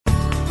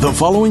The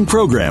following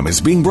program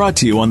is being brought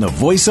to you on the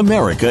Voice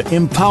America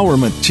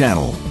Empowerment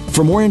Channel.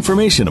 For more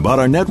information about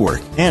our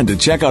network and to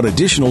check out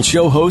additional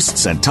show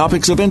hosts and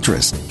topics of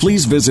interest,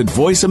 please visit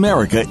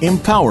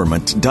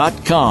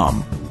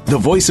voiceamericaempowerment.com. The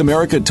Voice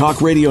America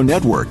Talk Radio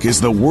Network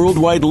is the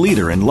worldwide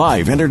leader in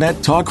live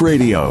Internet talk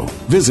radio.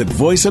 Visit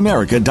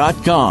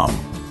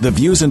voiceamerica.com. The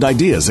views and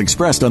ideas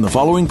expressed on the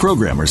following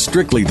program are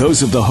strictly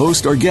those of the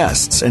host or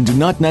guests and do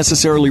not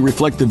necessarily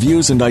reflect the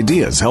views and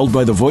ideas held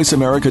by the Voice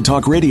America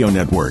Talk Radio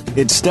Network,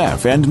 its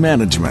staff, and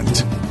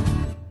management.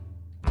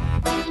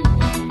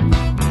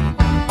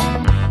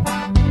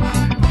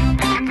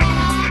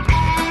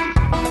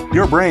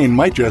 Your brain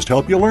might just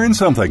help you learn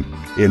something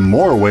in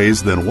more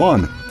ways than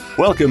one.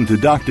 Welcome to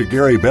Dr.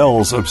 Gary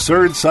Bell's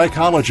Absurd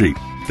Psychology.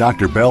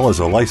 Dr. Bell is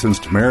a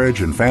licensed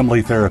marriage and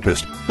family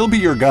therapist. He'll be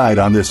your guide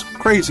on this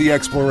crazy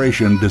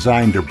exploration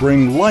designed to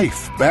bring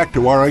life back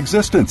to our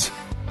existence.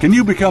 Can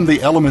you become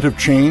the element of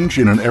change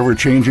in an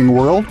ever-changing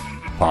world?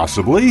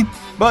 Possibly,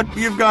 but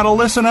you've got to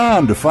listen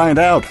on to find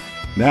out.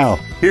 Now,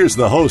 here's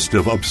the host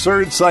of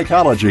Absurd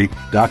Psychology,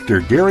 Dr.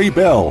 Gary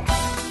Bell.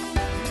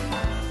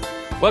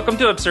 Welcome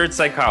to Absurd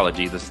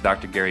Psychology. This is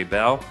Dr. Gary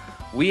Bell.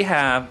 We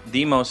have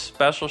the most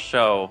special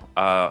show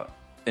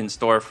in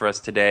store for us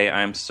today.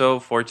 I'm so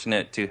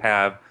fortunate to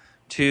have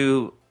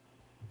two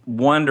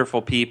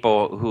wonderful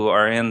people who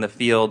are in the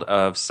field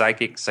of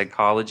psychic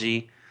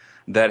psychology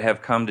that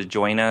have come to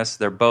join us.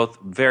 They're both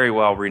very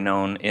well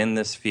renowned in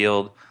this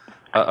field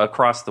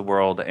across the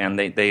world, and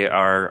they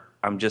are,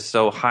 I'm just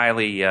so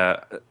highly,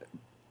 I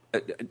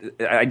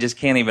just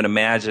can't even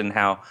imagine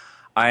how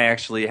I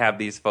actually have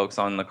these folks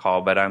on the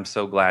call, but I'm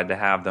so glad to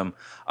have them.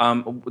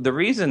 The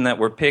reason that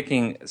we're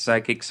picking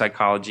psychic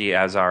psychology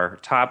as our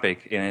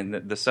topic, and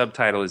the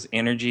subtitle is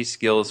Energy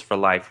Skills for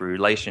Life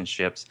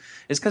Relationships,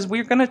 is because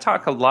we're going to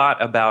talk a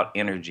lot about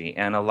energy.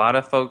 And a lot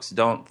of folks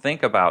don't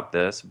think about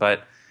this,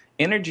 but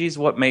energy is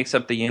what makes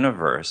up the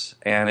universe,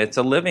 and it's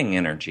a living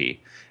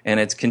energy, and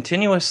it's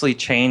continuously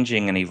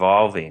changing and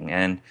evolving.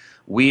 And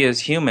we as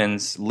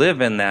humans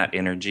live in that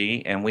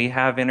energy, and we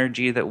have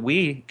energy that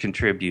we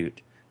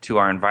contribute to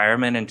our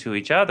environment and to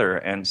each other.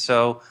 And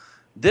so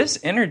this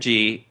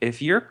energy, if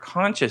you're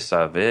conscious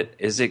of it,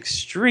 is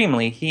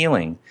extremely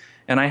healing.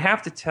 And I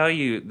have to tell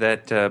you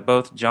that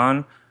both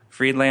John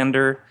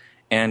Freidlander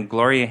and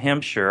Gloria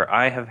Hemsher,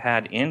 I have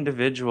had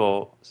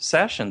individual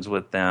sessions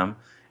with them,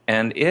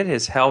 and it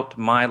has helped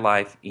my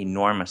life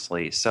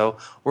enormously. So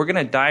we're going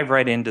to dive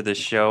right into this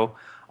show.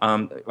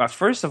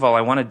 First of all,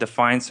 I want to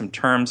define some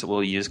terms that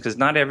we'll use because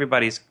not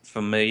everybody's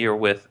familiar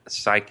with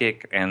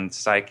psychic and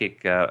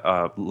psychic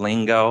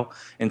lingo.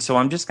 And so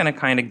I'm just going to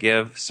kind of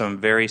give some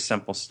very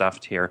simple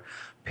stuff here.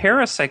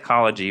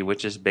 Parapsychology,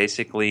 which is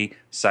basically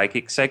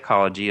psychic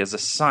psychology, is a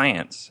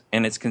science,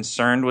 and it's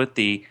concerned with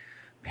the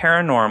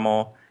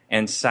paranormal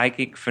and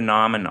psychic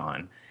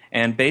phenomenon.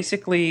 And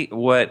basically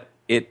what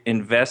it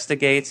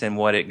investigates and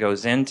what it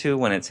goes into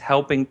when it's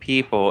helping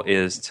people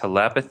is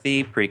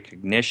telepathy,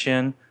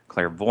 precognition,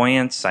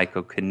 clairvoyance,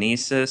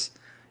 psychokinesis,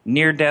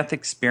 near-death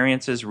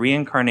experiences,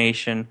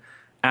 reincarnation,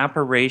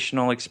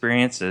 apparitional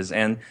experiences.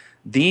 And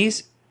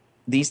these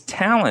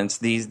talents,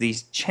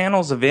 these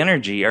channels of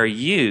energy are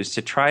used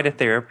to try to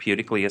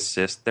therapeutically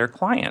assist their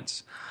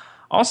clients.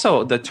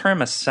 Also, the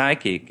term a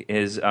psychic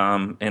is,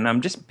 and I'm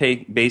just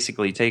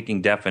basically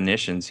taking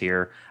definitions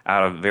here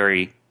out of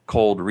very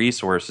cold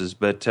resources,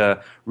 but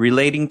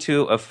relating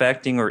to,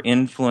 affecting, or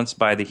influenced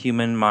by the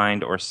human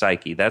mind or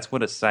psyche. That's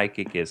what a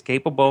psychic is.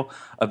 Capable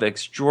of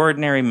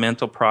extraordinary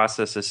mental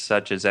processes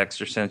such as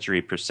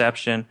extrasensory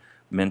perception,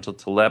 mental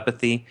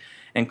telepathy.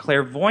 And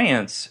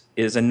clairvoyance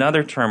is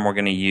another term we're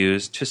going to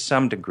use to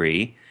some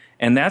degree,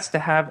 and that's to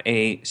have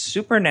a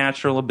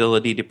supernatural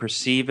ability to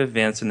perceive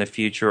events in the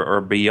future or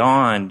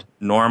beyond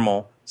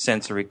normal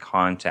sensory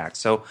contact.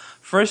 So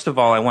first of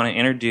all, I want to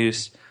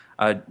introduce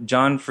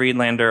John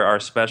Freidlander,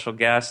 our special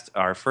guest,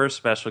 our first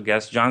special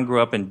guest. John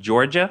grew up in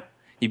Georgia.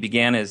 He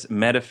began his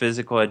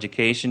metaphysical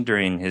education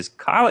during his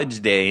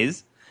college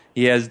days.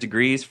 He has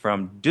degrees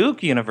from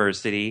Duke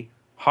University,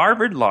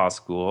 Harvard Law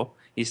School.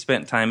 He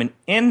spent time in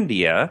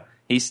India.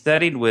 He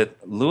studied with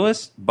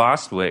Louis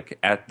Bostwick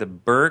at the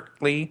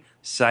Berkeley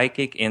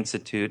Psychic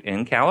Institute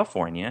in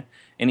California,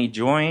 and he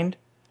joined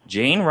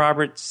Jane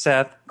Robert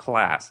Seth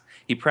class.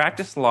 He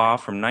practiced law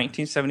from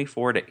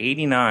 1974 to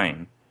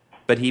 89.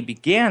 But he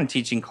began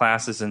teaching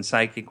classes in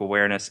psychic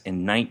awareness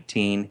in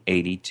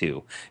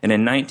 1982. And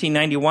in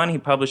 1991, he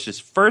published his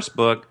first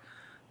book,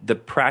 The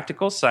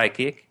Practical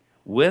Psychic,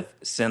 with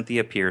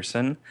Cynthia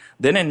Pearson.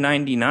 Then in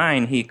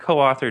 1999, he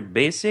co-authored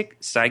Basic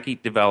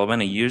Psychic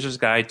Development, a user's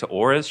guide to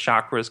auras,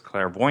 chakras,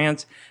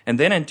 clairvoyance. And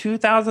then in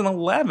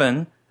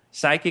 2011,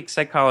 Psychic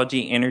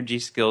Psychology, Energy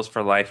Skills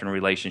for Life and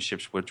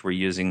Relationships, which we're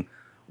using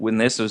when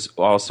this was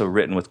also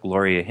written with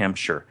Gloria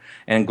Hemsher.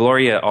 And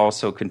Gloria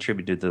also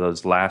contributed to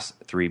those last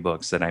three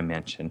books that I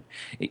mentioned.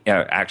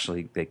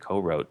 Actually, they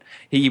co-wrote.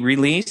 He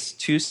released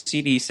 2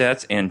 CD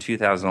sets in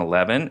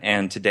 2011,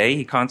 and today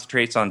he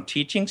concentrates on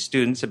teaching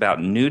students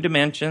about new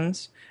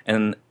dimensions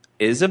and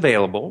is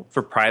available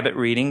for private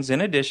readings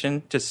in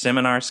addition to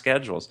seminar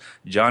schedules.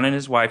 John and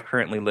his wife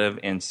currently live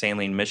in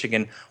Saline,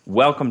 Michigan.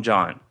 Welcome,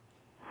 John.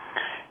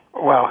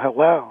 Well,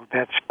 hello.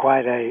 That's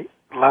quite a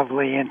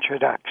lovely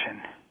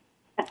introduction.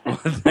 Well,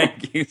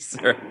 thank you,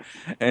 sir.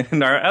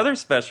 And our other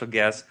special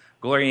guest,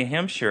 Gloria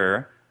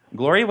Hemsher.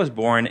 Gloria was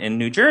born in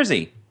New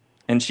Jersey,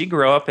 and she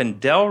grew up in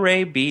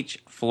Delray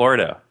Beach,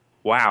 Florida.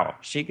 Wow,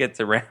 she gets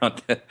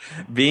around.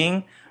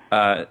 Being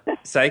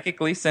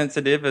psychically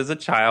sensitive as a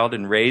child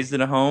and raised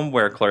in a home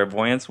where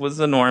clairvoyance was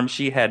the norm,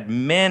 she had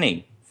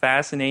many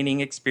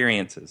fascinating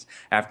experiences.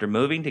 After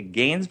moving to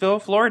Gainesville,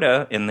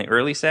 Florida in the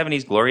early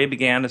 70s, Gloria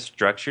began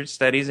structured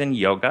studies in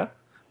yoga,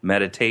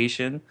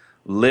 meditation,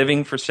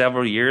 living for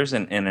several years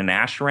in an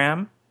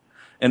ashram.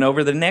 And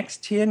over the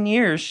next 10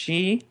 years,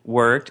 she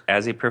worked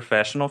as a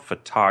professional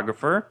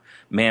photographer,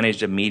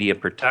 managed a media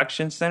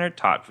production center,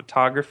 taught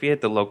photography at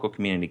the local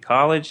community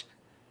college.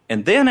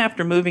 And then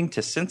after moving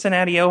to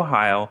Cincinnati,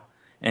 Ohio,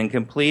 and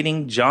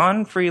completing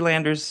John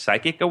Freidlander's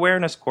psychic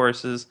awareness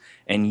courses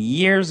and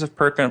years of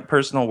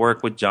personal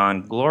work with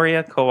John,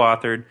 Gloria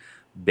co-authored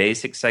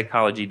Basic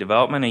Psychology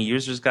Development, a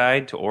User's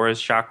Guide to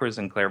Auras, Chakras,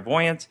 and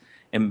Clairvoyance,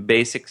 and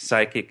Basic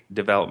Psychic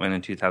Development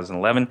in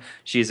 2011.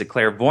 She is a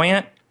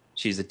clairvoyant.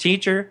 She's a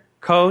teacher,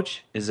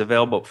 coach, is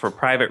available for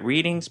private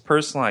readings,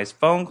 personalized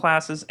phone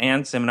classes,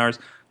 and seminars.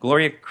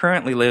 Gloria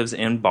currently lives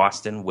in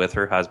Boston with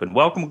her husband.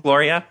 Welcome,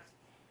 Gloria.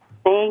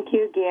 Thank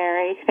you,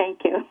 Gary.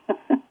 Thank you.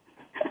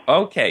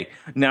 Okay.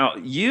 Now,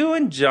 you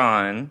and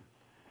John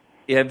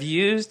have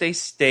used a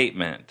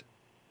statement,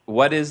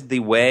 what is the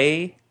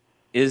way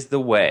is the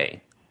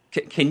way.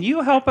 Can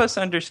you help us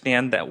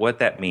understand what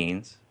that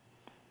means?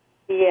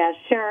 Yeah,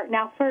 sure.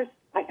 Now, first,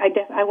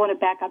 I want to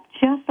back up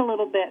just a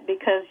little bit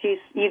because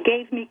you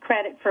gave me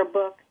credit for a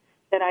book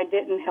that I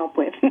didn't help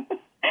with.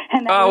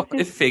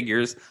 It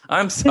figures.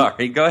 I'm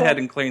sorry. Go ahead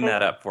and clean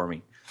that up for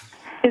me.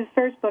 His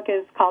first book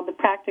is called The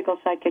Practical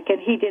Psychic, and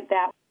he did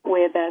that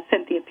with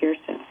Cynthia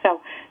Pearson.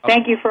 So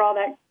thank you for all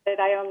that.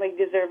 I only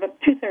deserve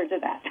 2/3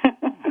 of that.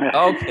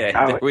 Okay,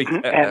 there we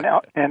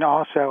go. And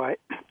also,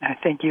 I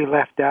think you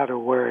left out a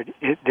word.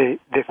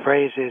 The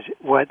phrase is,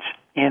 what's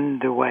in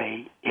the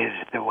way is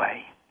the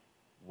way.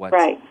 What's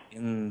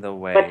in the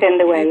way? What's in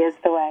the way is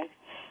the way.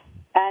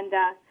 And,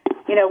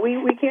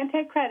 we can't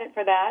take credit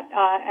for that,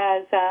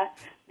 as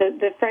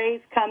the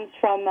phrase comes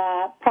from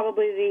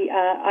probably the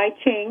I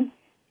Ching,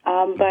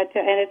 and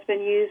it's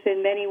been used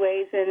in many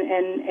ways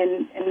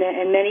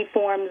and many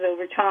forms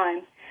over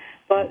time.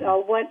 But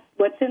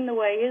what's in the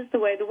way is the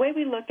way. The way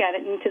we look at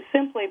it, and to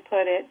simply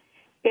put it,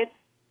 it's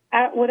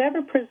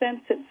whatever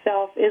presents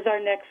itself is our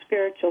next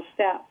spiritual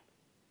step.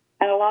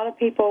 And a lot of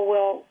people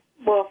will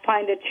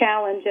find a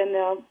challenge, and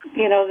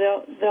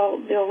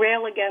they'll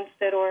rail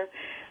against it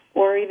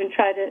or even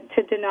try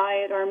to deny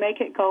it or make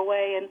it go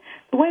away. And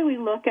the way we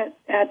look at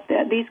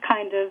these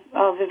kind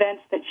of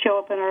events that show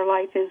up in our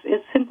life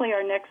is simply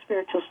our next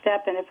spiritual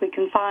step. And if we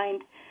can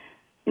find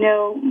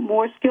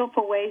more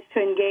skillful ways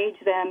to engage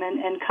them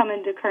and come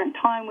into current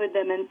time with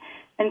them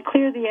and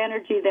clear the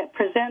energy that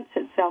presents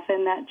itself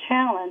in that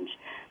challenge,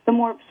 the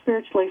more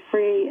spiritually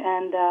free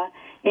and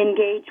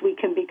engaged we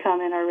can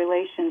become in our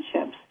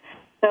relationships.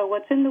 So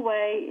what's in the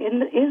way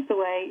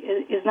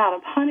is not a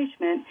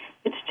punishment.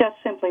 It's just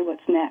simply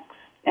what's next.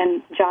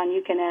 And, John,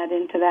 you can add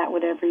into that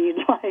whatever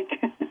you'd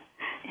like.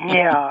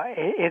 Yeah,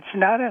 it's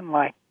not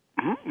unlike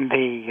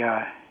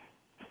the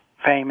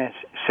famous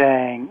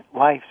saying,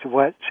 life's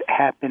what's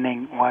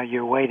happening while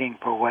you're waiting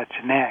for what's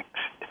next.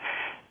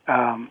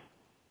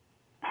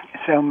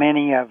 So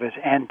many of us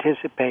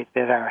anticipate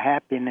that our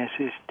happiness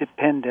is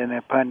dependent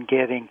upon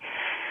getting,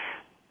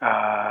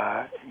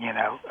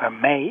 a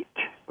mate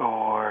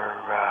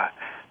or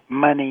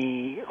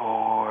money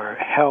or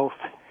health.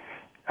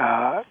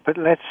 But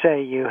let's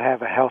say you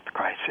have a health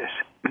crisis,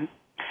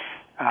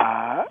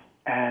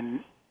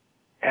 and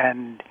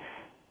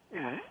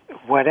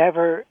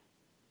whatever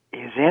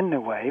is in the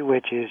way,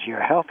 which is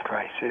your health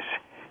crisis,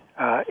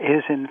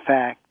 is in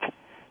fact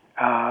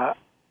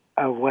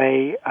a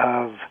way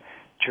of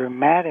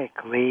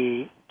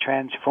dramatically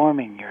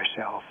transforming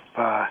yourself.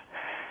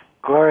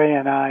 Gloria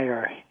and I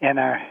are in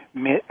our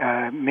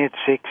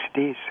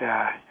mid-60s,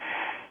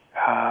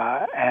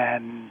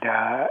 and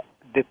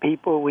the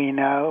people we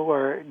know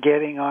are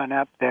getting on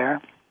up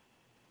there.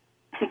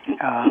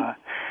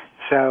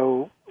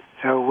 So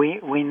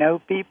we know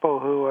people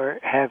who are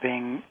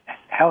having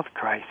health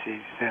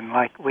crises, and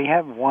like we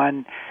have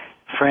one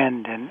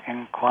friend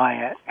and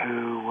client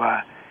who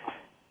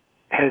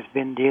has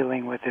been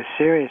dealing with a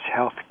serious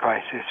health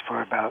crisis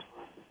for about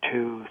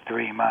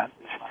 2-3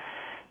 months,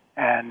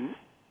 and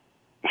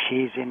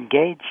she's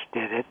engaged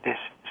it at this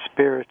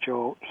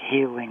spiritual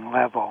healing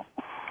level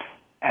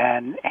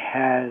and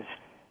has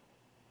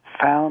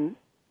found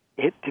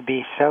it to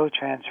be so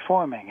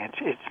transforming.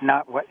 It's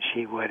not what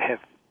she would have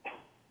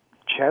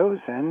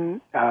chosen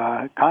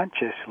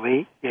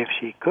consciously if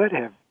she could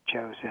have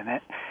chosen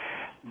it,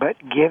 but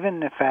given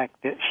the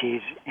fact that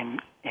she's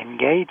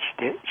engaged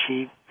it,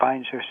 she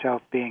finds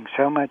herself being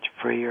so much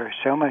freer,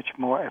 so much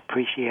more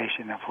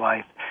appreciation of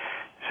life,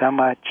 so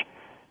much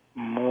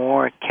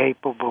more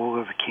capable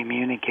of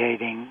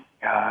communicating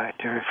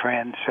to her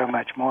friends, so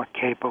much more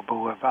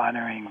capable of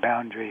honoring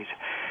boundaries,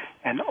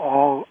 and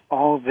all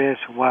this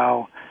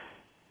while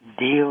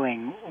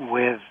dealing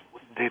with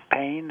the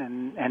pain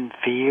and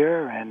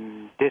fear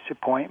and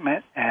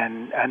disappointment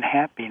and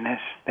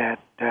unhappiness that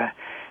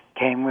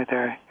came with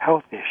her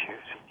health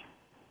issues.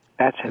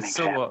 That's an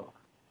example.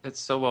 It's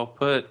so well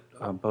put,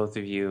 both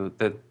of you,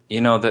 that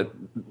that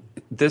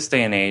this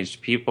day and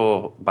age,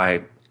 people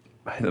by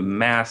the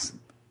mass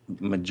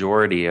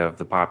majority of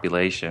the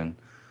population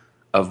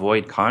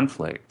avoid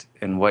conflict.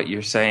 And what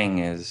you're saying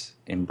is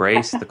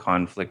embrace the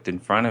conflict in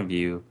front of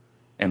you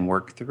and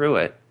work through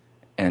it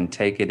and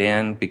take it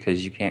in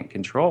because you can't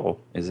control.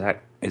 Is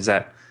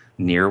that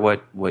near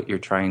what you're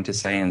trying to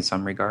say in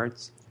some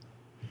regards?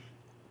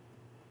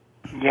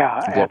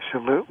 Yeah,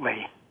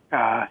 absolutely.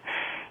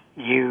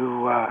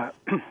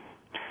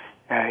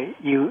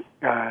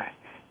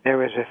 There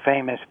was a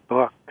famous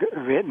book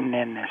written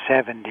in the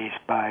 70s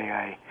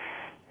by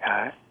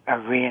a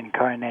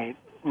reincarnate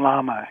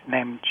lama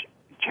named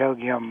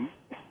Chogyam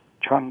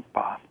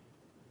Trungpa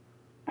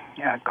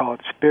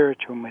called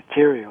Spiritual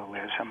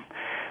Materialism,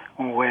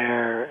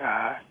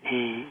 where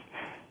he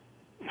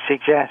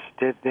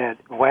suggested that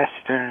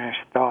Westerners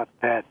thought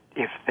that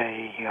if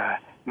they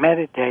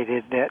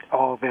meditated, that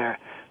all their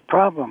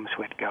problems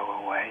would go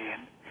away,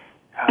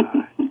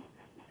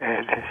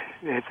 and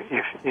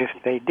if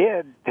they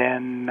did,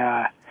 then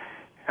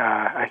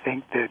I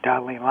think the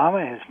Dalai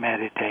Lama has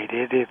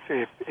meditated.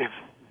 If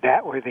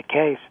that were the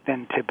case,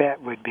 then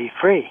Tibet would be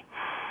free.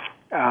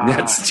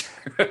 That's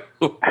true.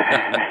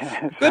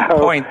 Good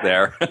point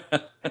there.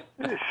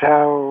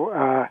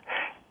 So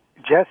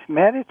just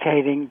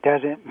meditating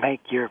doesn't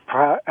make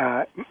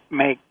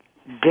make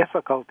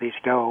difficulties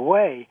go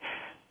away.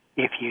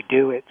 If you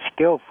do it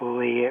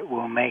skillfully, it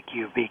will make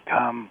you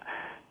become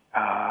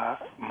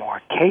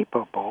more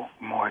capable,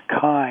 more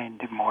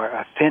kind, more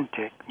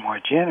authentic, more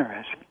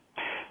generous,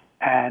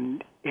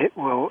 and it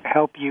will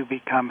help you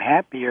become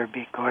happier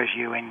because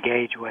you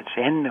engage what's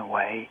in the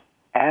way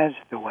as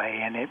the way,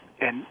 and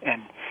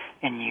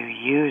you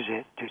use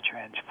it to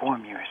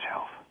transform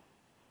yourself.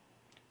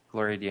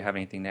 Gloria, do you have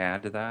anything to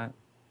add to that?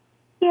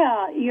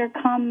 Yeah, your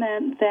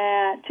comment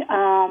that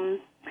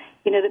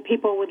that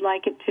people would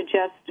like it to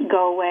just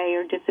go away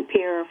or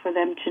disappear, or for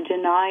them to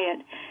deny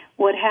it.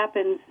 What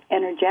happens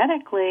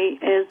energetically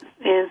is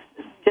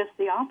just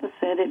the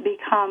opposite. It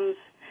becomes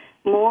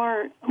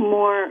more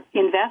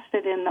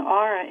invested in the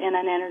aura, in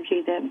an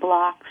energy that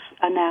blocks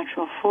a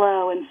natural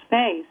flow in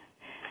space.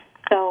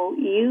 So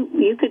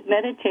you could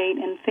meditate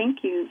and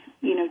think you've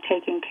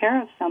taken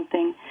care of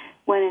something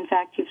when in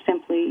fact you've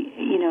simply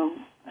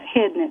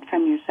hidden it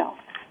from yourself.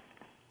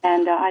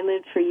 And I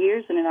lived for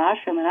years in an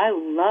ashram, and I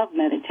loved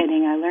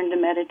meditating. I learned to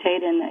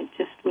meditate, and it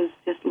was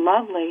just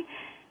lovely.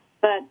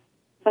 But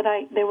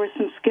there were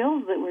some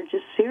skills that were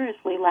just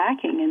seriously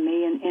lacking in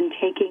me in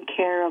taking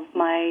care of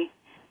my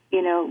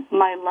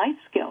life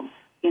skills.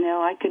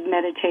 I could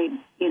meditate,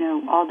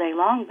 all day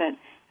long, but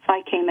if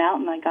I came out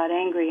and I got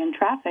angry in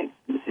traffic,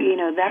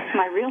 that's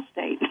my real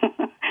state.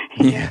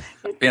 Yeah.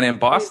 And in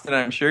Boston,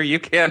 I'm sure you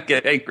can't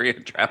get angry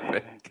in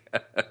traffic.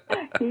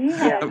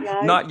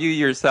 Yeah. Not you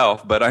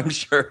yourself, but I'm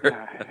sure.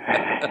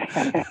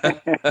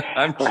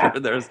 I'm sure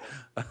there's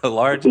a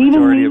large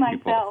majority of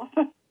people.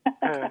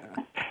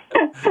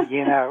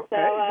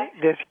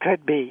 This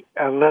could be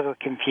a little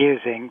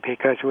confusing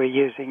because we're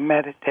using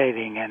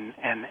meditating in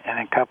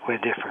a couple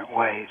of different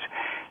ways.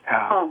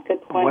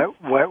 Good point.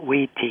 What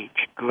we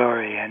teach,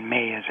 Gloria and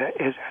me, is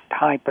a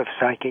type of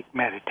psychic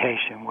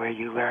meditation where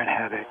you learn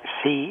how to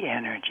see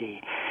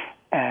energy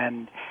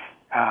and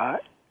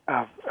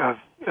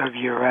of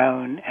your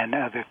own and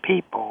other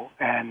people,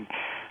 and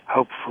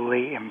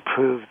hopefully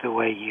improve the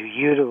way you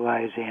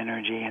utilize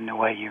energy and the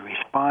way you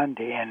respond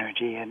to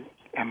energy, and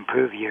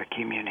improve your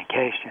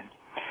communication.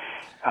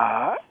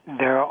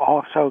 There are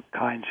also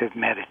kinds of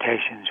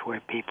meditations where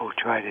people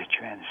try to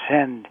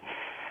transcend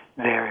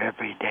their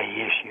everyday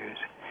issues,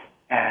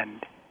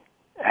 and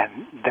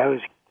those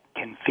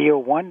can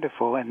feel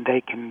wonderful, and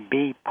they can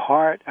be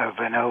part of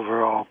an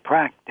overall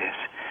practice.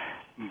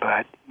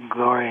 But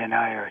Gloria and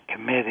I are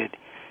committed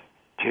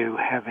to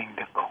having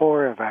the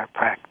core of our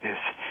practice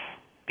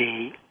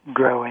be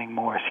growing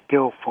more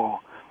skillful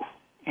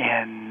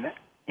in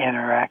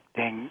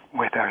interacting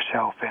with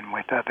ourselves and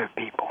with other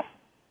people.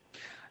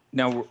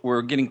 Now,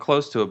 we're getting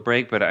close to a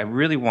break, but I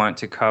really want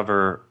to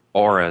cover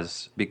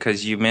auras,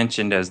 because you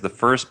mentioned as the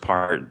first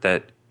part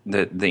that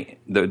the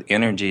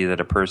energy that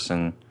a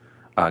person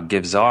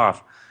gives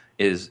off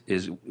is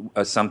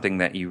something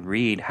that you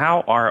read.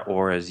 How are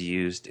auras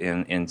used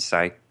in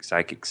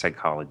psychic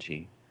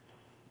psychology?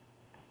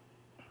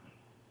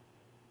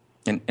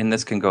 And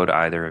this can go to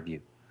either of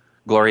you.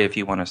 Gloria, if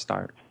you want to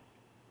start.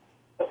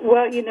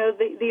 Well,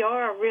 the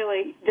aura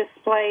really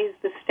displays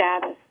the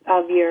status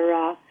of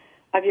your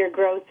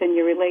growth and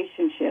your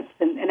relationships.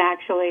 And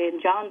actually, in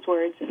John's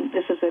words, and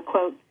this is a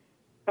quote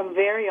from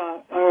very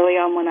early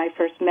on when I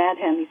first met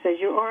him, he says,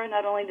 your aura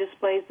not only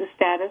displays the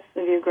status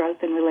of your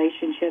growth and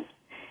relationships,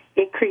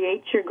 it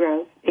creates your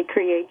growth, it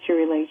creates your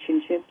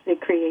relationships,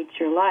 it creates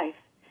your life.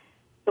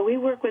 So we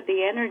work with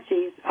the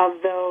energies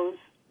of those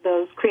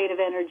creative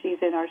energies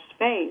in our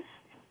space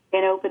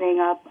in opening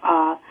up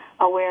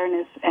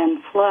awareness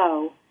and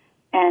flow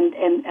and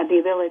the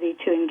ability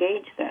to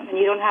engage them. And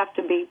you don't have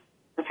to be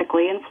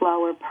perfectly in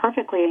flow or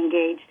perfectly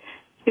engaged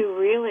to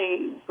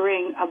really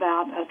bring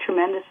about a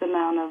tremendous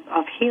amount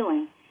of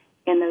healing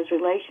in those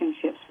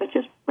relationships, but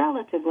just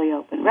relatively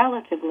open,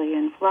 relatively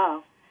in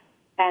flow.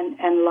 And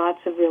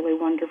lots of really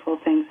wonderful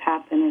things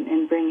happen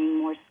in bringing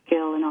more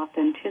skill and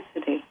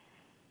authenticity.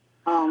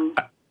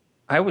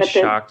 I was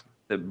shocked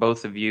that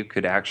both of you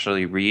could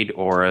actually read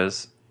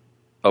auras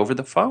over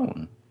the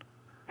phone.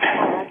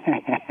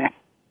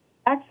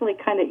 Actually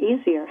kind of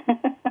easier.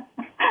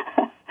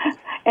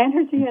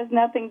 Energy has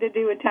nothing to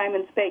do with time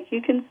and space.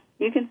 You can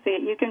see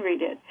it, you can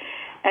read it.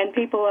 And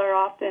people are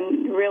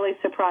often really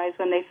surprised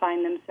when they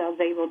find themselves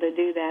able to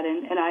do that,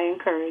 and I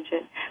encourage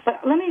it.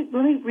 But let me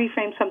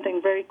reframe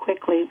something very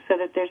quickly so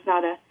that there's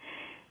not a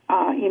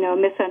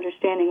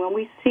misunderstanding. When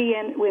we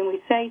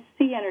say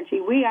see energy,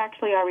 we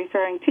actually are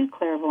referring to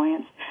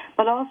clairvoyance,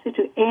 but also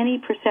to any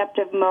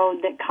perceptive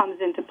mode that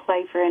comes into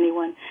play for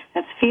anyone.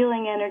 That's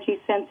feeling energy,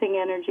 sensing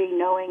energy,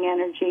 knowing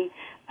energy,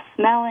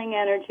 smelling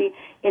energy.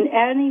 In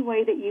any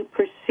way that you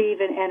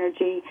perceive an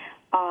energy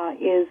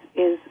is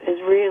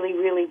really,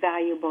 really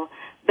valuable.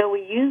 Though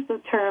we use the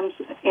terms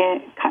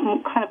in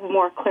kind of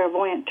more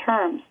clairvoyant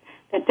terms,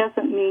 that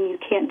doesn't mean you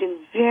can't do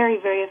very,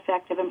 very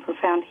effective and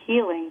profound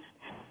healings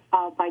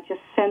by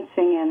just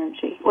sensing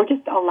energy or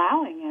just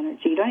allowing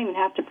energy. You don't even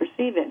have to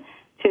perceive it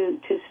to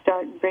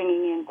start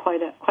bringing in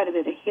quite a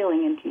bit of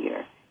healing into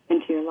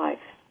your life.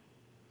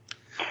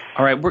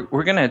 All right,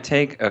 we're going to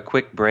take a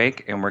quick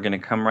break, and we're going to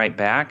come right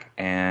back,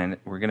 and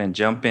we're going to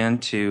jump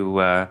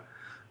into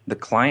the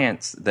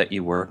clients that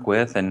you work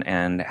with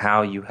and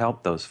how you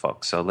help those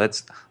folks. So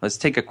let's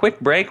take a quick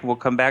break. We'll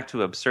come back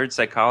to Absurd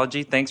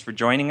Psychology. Thanks for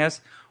joining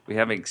us. We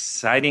have an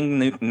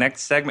exciting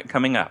next segment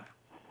coming up.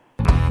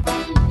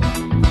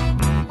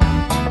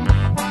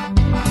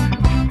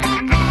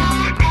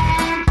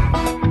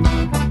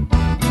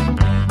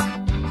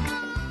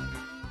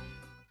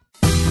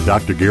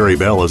 Dr. Gary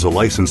Bell is a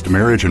licensed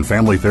marriage and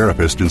family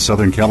therapist in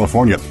Southern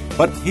California,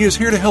 but he is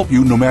here to help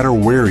you no matter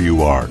where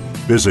you are.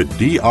 Visit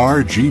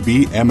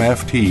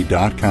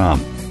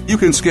drgbmft.com. You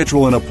can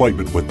schedule an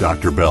appointment with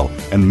Dr. Bell,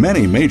 and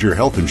many major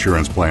health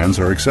insurance plans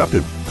are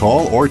accepted.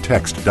 Call or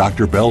text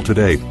Dr. Bell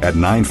today at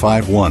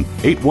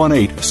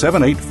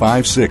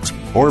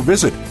 951-818-7856 or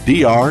visit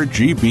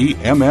drgbmft.com.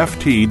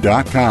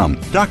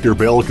 Dr.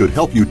 Bell could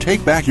help you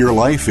take back your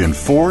life in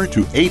 4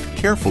 to 8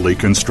 carefully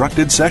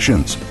constructed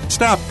sessions.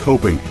 Stop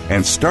coping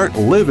and start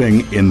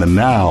living in the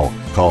now.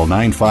 Call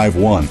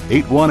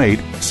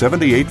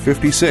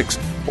 951-818-7856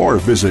 or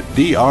visit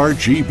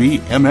drgbmft.com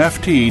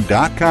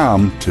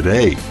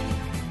today.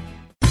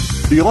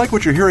 Do you like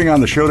what you're hearing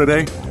on the show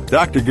today?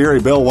 Dr. Gary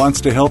Bell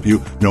wants to help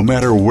you no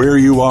matter where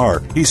you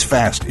are. He's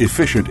fast,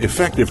 efficient,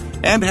 effective,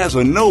 and has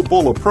a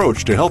no-bull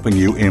approach to helping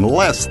you in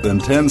less than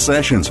 10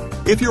 sessions.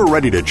 If you're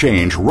ready to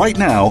change right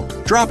now,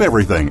 drop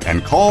everything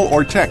and call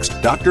or text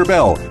Dr.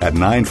 Bell at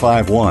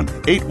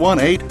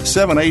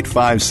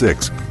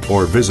 951-818-7856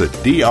 or visit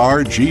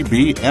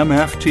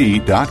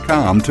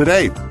drgbmft.com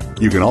today.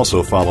 You can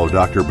also follow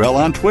Dr. Bell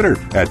on Twitter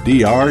at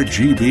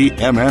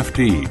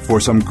drgbmft for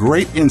some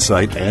great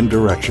insight and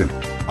direction.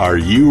 Are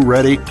you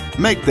ready?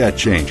 Make that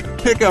change.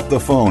 Pick up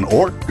the phone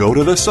or go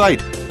to the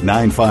site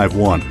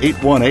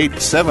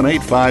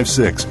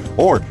 951-818-7856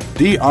 or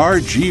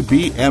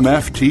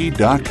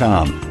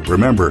drgbmft.com.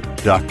 Remember,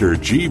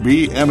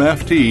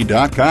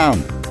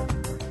 drgbmft.com.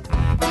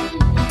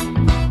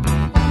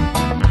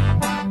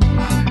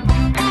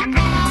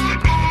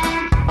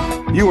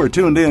 You are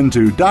tuned in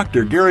to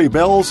Dr. Gary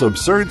Bell's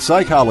Absurd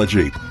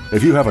Psychology.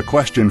 If you have a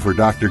question for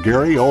Dr.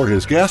 Gary or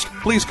his guest,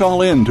 please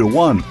call in to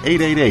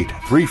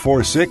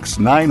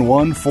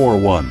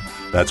 1-888-346-9141.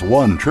 That's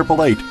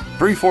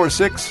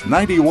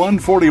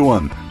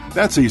 1-888-346-9141.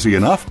 That's easy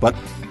enough, but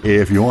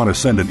if you want to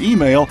send an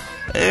email,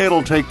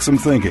 it'll take some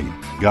thinking.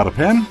 Got a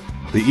pen?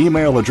 The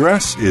email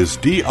address is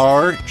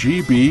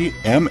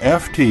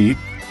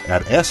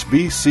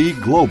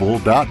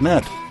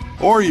drgbmft@sbcglobal.net.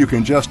 Or you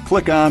can just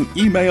click on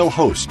Email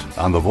Host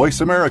on the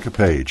Voice America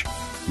page.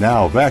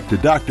 Now back to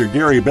Dr.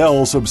 Gary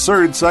Bell's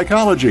Absurd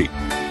Psychology.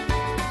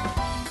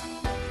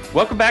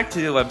 Welcome back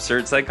to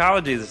Absurd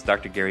Psychology. This is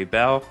Dr. Gary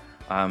Bell.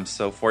 I'm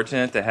so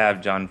fortunate to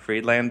have John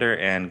Freidlander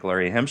and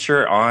Gloria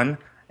Hemsher on,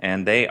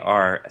 and they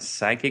are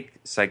psychic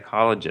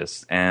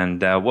psychologists.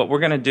 And what we're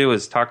going to do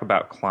is talk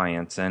about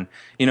clients. And,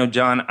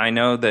 John, I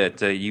know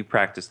that you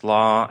practice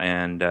law,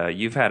 and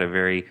you've had a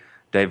very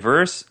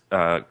diverse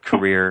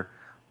career.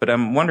 But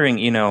I'm wondering,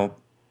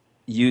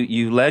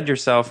 you led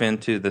yourself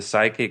into the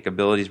psychic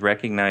abilities,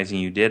 recognizing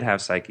you did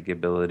have psychic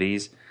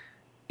abilities.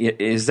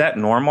 Is that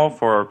normal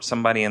for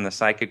somebody in the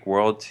psychic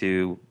world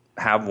to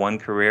have one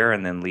career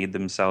and then lead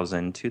themselves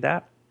into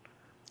that?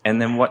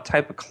 And then what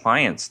type of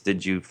clients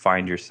did you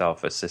find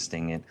yourself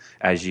assisting in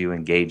as you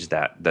engaged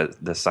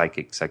the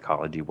psychic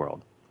psychology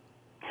world?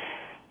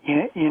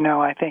 You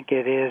know, I think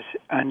it is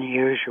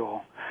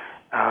unusual,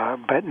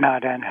 but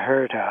not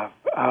unheard of.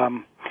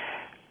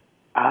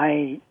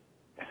 I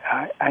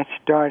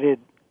started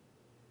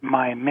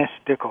my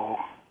mystical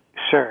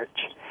search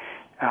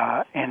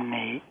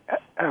in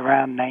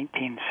around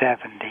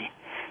 1970,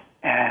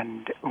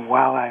 and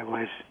while I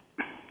was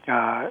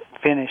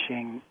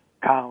finishing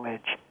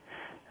college,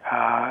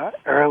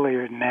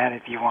 earlier than that,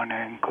 if you want to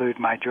include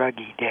my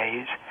druggie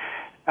days,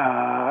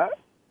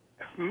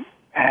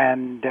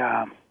 and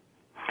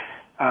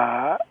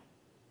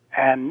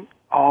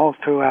all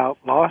throughout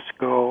law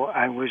school,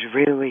 I was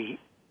really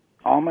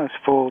almost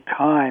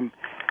full-time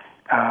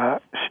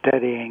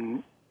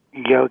studying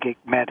yogic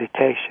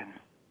meditation.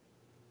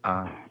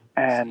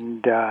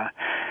 And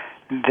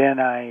then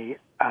I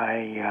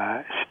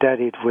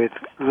studied with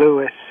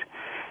Louis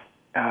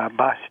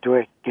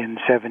Bostwick in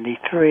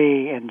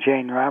 73 and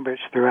Jane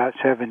Roberts throughout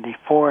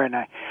 74, and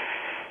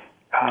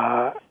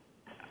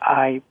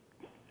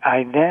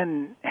I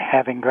then,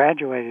 having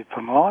graduated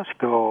from law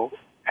school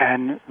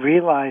and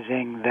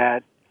realizing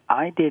that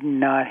I did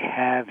not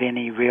have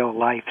any real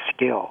life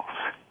skills,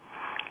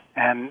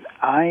 and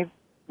I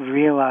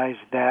realized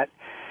that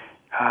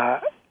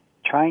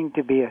trying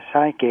to be a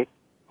psychic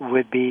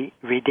would be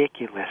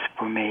ridiculous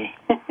for me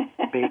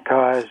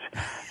because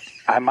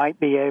I might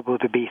be able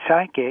to be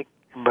psychic,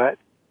 but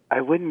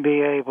I wouldn't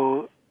be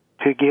able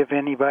to give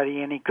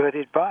anybody any good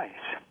advice.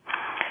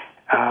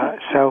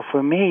 So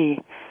for me,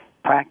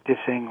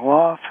 practicing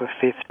law for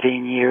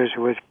 15 years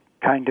was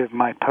kind of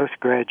my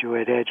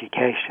postgraduate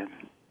education.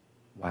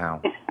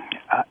 Wow.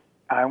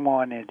 I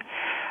wanted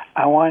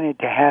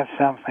to have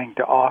something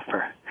to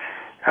offer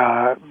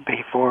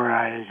before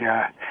I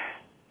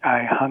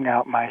hung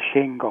out my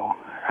shingle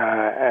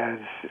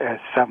as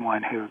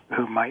someone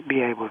who might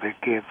be able to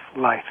give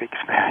life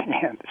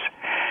experience.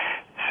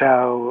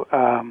 So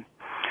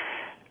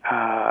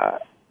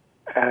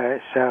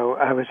so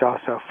I was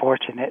also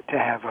fortunate to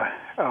have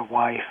a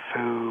wife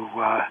who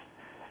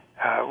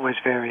was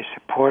very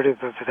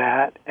supportive of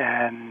that,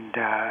 and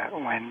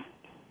when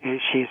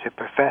she's a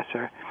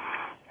professor,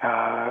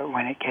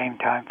 when it came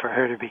time for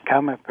her to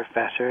become a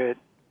professor, it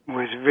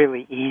was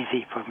really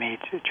easy for me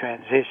to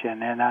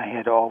transition, and I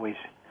had always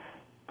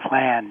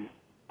planned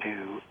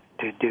to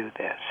do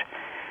this.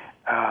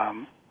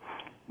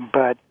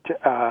 But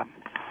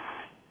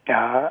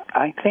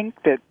I think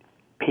that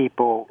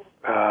people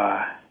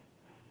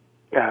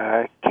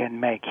can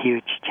make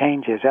huge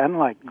changes.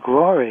 Unlike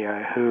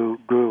Gloria, who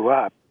grew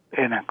up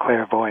in a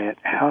clairvoyant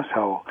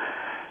household,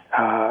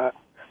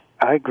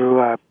 I grew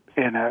up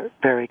in a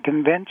very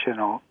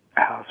conventional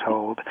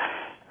household,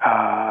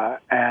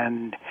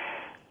 and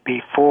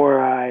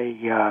before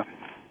I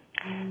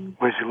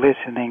was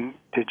listening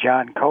to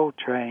John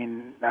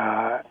Coltrane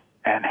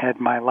and had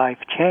my life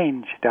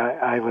changed,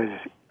 I was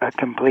a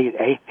complete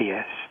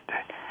atheist,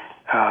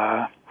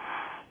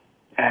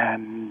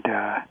 and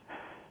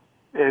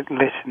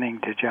listening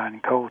to John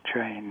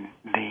Coltrane,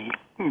 the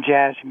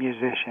jazz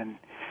musician,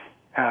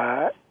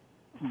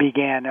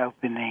 began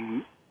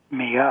opening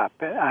me up.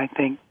 I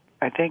think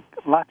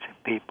lots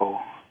of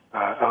people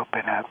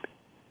open up,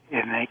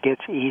 and it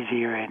gets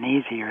easier and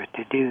easier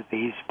to do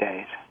these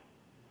days.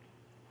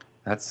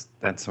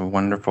 That's a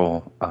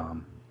wonderful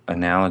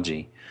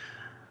analogy.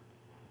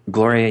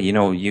 Gloria, you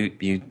know,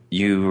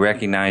 you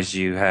recognized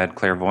you had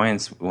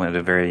clairvoyance at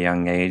a very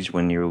young age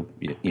when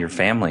your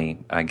family,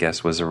 I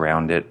guess, was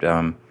around it.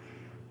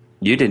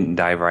 You didn't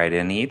dive right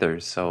in either.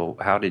 So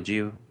how did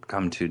you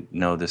come to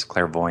know this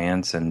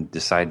clairvoyance and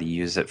decide to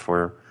use it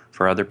for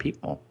other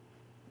people?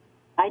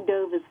 I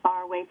dove as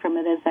far away from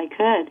it as I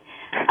could,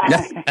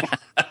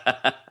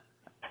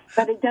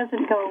 but it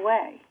doesn't go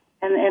away,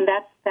 and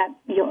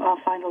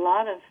I'll find a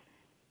lot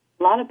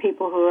of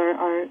people who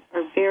are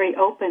very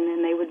open,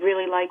 and they would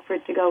really like for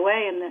it to go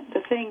away. And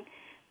the thing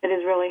that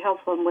is really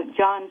helpful, and what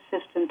John's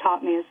system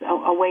taught me, is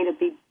a way to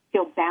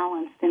feel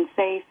balanced and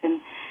safe,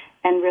 and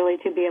really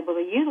to be able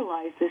to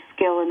utilize this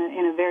skill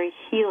in a very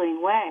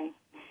healing way.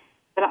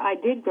 But I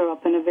did grow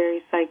up in a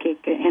very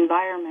psychic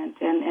environment,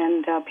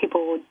 and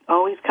people were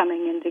always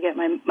coming in to get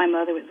my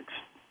mother was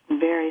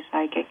very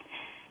psychic.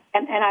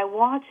 And I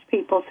watched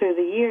people through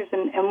the years,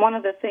 and one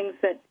of the things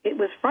that it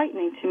was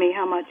frightening to me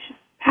how much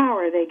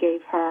power they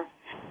gave her,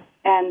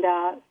 and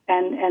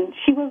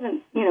she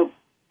wasn't,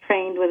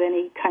 trained with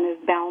any kind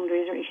of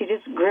boundaries, or she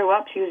just grew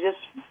up. She was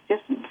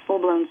just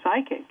full-blown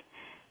psychic.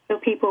 So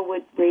people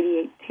would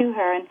radiate to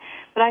her,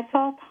 but I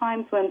saw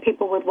times when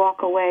people would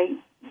walk away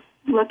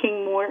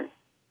looking more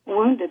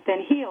wounded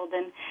than healed,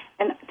 and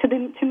to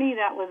me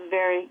that was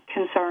very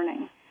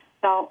concerning.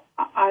 So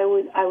I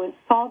would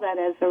saw that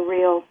as a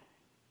real.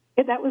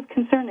 That was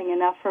concerning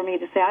enough for me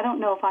to say, I don't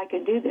know if I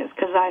could do this,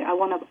 because I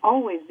want to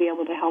always be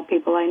able to help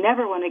people. I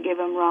never want to give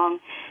them wrong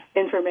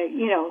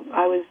information.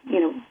 I was,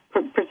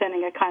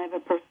 presenting a kind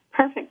of a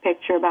perfect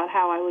picture about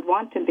how I would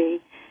want to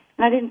be,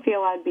 and I didn't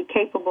feel I'd be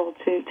capable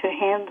to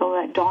handle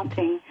that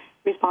daunting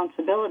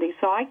responsibility,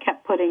 so I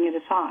kept putting it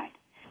aside.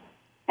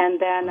 And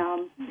then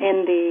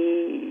in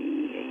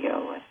the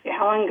let's see,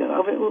 how long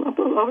ago?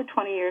 Over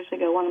 20 years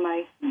ago, one of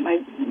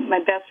my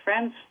best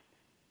friends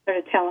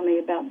started telling me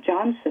about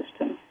John's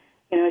system.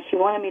 She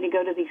wanted me to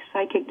go to these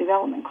psychic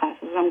development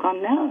classes. I'm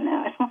going, no,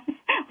 I don't,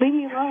 leave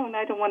me alone.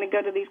 I don't want to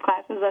go to these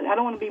classes. I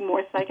don't want to be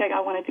more psychic.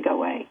 I want it to go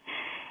away.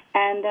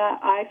 And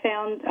I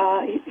found,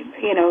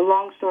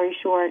 long story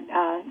short,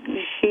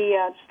 she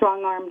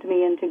strong-armed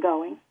me into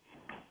going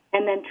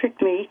and then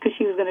tricked me because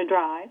she was going to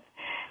drive,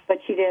 but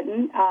she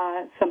didn't.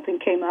 Something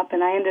came up,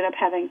 and I ended up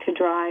having to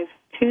drive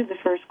to the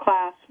first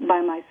class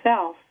by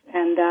myself.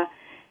 And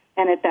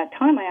at that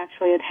time, I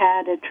actually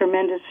had a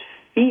tremendous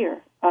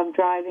fear of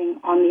driving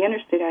on the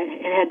interstate.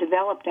 It had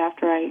developed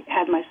after I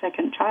had my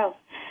second child,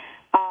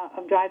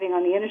 of driving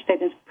on the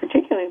interstate, and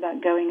particularly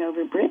about going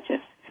over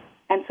bridges.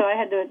 And so I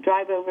had to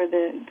drive over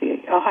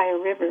the Ohio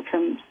River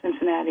from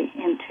Cincinnati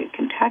into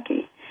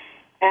Kentucky.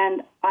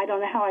 And I don't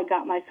know how I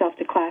got myself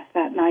to class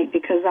that night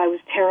because I was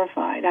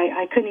terrified.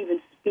 I couldn't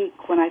even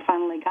speak when I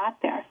finally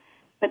got there.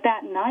 But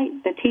that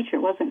night, the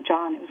teacher wasn't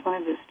John. It was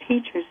one of his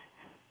teachers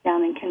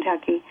down in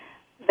Kentucky.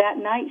 That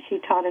night, she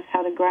taught us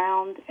how to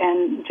ground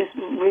and just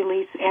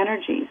release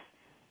energies.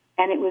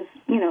 And it was,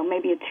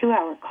 maybe a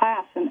 2-hour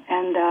class.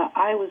 And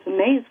I was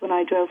amazed when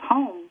I drove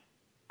home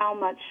how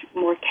much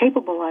more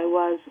capable I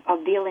was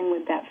of dealing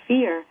with that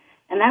fear.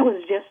 And that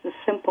was just a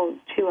simple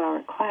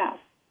 2-hour class.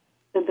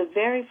 So the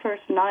very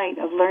first night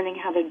of learning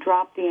how to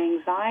drop the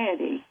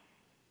anxiety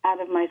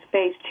out of my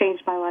space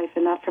changed my life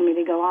enough for me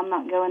to go, I'm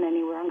not going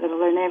anywhere. I'm going to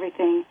learn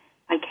everything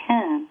I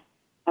can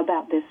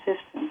about this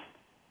system.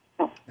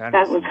 So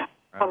that was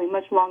probably a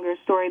much longer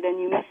story than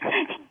you meant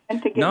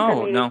to get.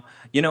 No.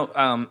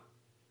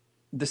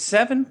 The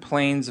 7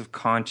 planes of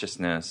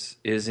consciousness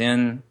is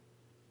in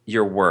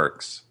your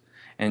works.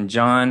 And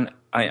John,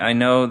 I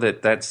know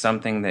that that's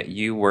something that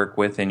you work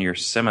with in your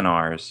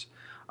seminars.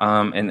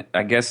 And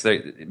I guess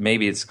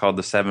maybe it's called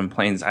the 7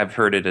 planes. I've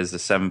heard it as the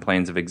 7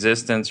 planes of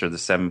existence or the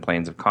 7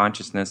 planes of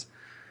consciousness.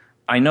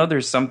 I know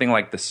there's something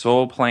like the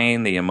soul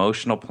plane, the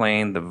emotional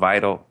plane, the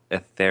vital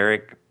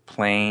etheric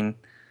plane,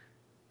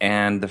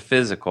 and the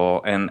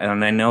physical. And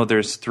I know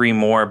there's 3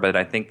 more, but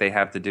I think they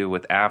have to do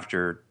with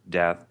after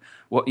death.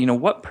 Well,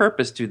 what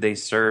purpose do they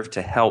serve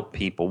to help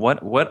people?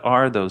 What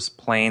are those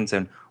planes,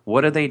 and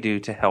what do they do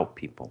to help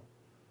people?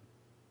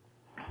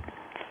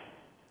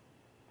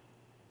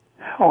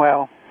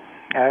 Well,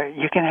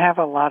 you can have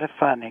a lot of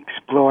fun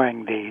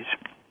exploring these.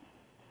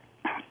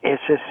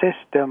 It's a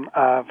system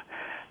of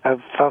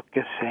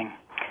focusing,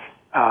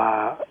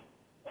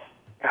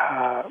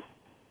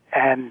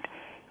 and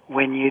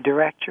when you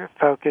direct your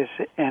focus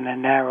in a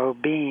narrow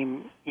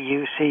beam,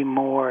 you see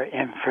more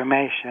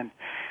information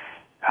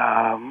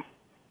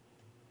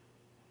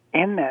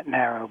in that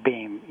narrow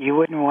beam. You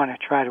wouldn't want to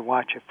try to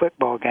watch a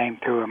football game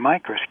through a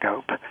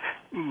microscope,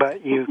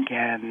 but you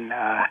can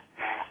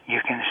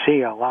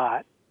see a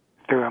lot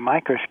through a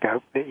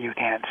microscope that you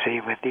can't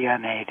see with the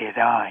unaided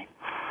eye.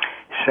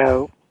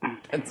 So,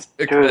 that's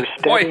a good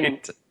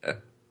point.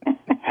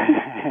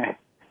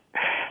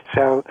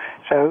 So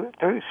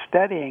through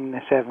studying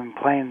the 7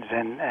 planes,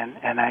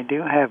 and I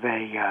do have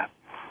a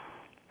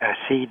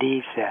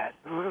CD set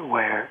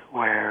where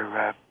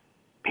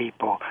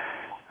people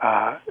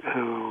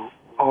who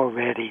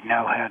already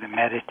know how to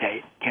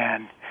meditate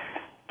can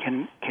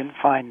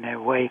find their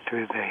way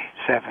through the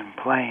 7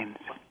 planes.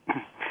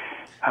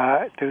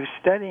 Through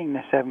studying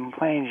the 7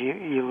 planes,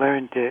 you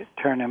learn to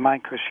turn a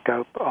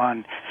microscope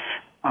on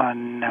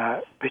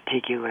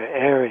particular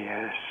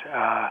areas.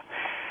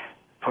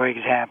 For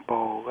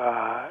example,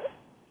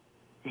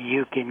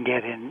 you can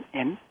get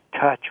in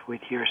touch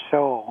with your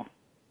soul,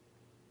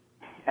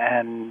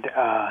 and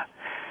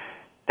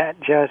that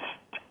just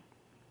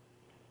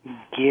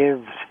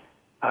gives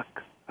a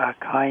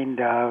kind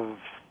of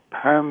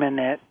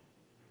permanent,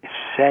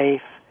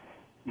 safe,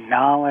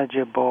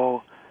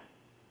 knowledgeable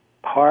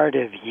part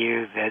of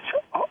you that's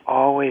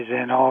always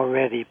and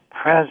already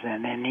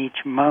present in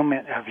each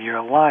moment of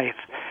your life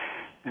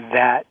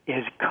that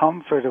is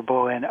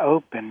comfortable and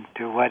open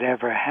to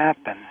whatever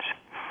happens.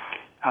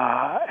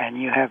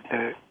 And you have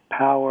the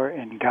power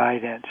and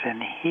guidance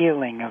and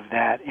healing of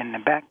that in the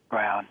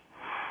background.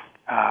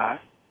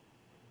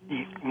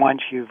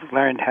 Once you've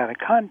learned how to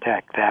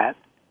contact that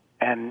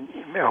and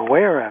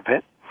aware of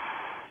it,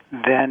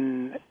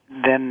 then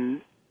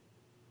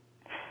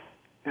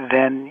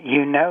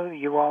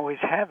you always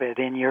have it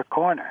in your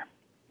corner,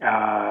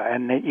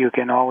 and that you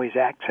can always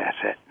access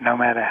it, no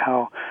matter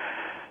how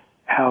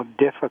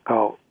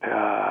difficult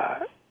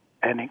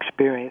an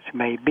experience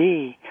may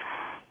be.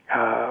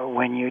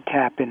 When you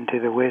tap into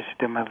the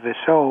wisdom of the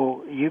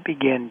soul, you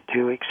begin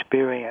to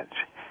experience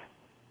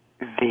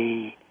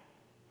the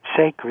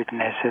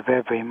sacredness of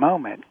every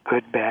moment,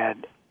 good,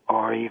 bad,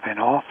 or even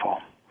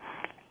awful,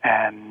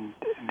 and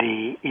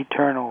the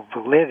eternal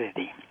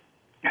validity.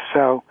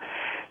 So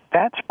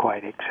that's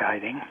quite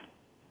exciting.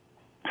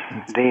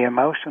 The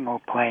emotional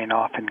plane,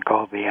 often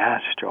called the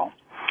astral,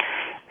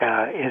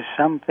 is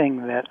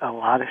something that a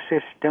lot of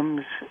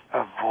systems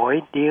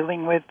avoid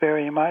dealing with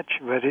very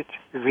much, but it's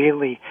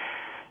really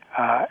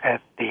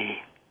at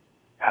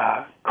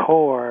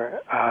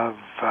core of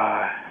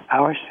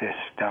our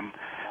system,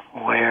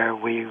 where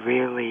we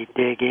really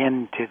dig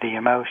into the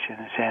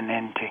emotions and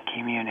into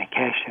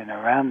communication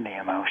around the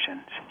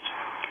emotions.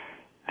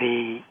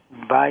 The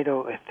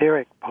vital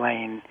etheric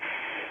plane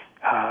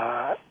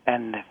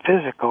and the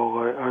physical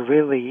are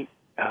really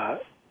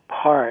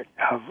part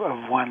of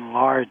one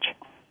large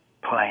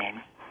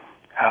plane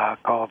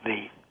called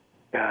the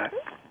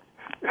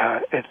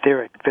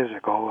etheric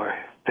physical, or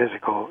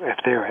physical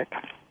etheric.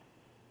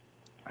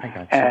 I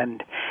got you.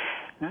 And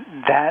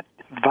that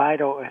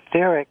vital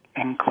etheric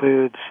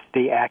includes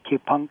the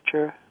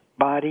acupuncture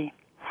body,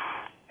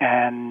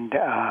 and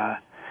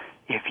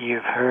if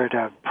you've heard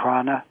of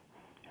prana,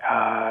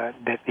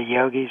 that the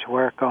yogis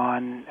work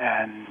on,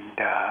 and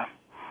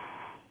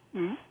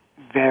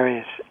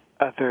various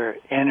other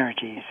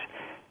energies,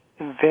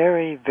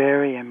 very,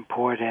 very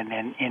important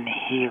in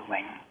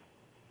healing.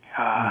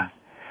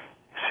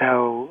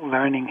 So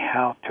learning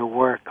how to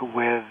work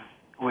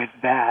with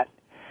that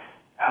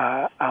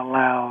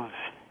allows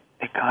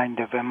the kind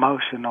of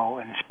emotional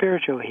and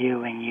spiritual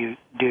healing you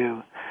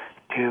do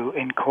to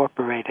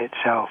incorporate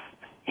itself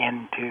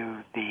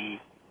into the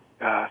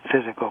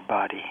physical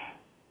body.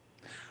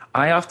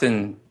 I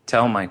often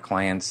tell my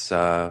clients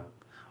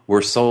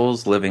we're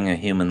souls living a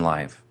human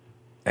life.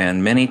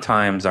 And many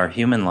times our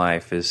human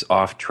life is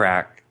off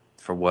track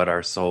for what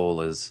our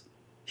soul is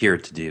here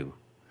to do.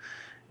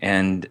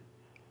 And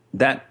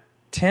that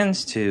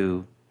tends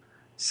to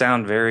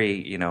sound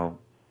very,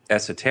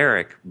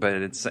 esoteric, but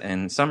it's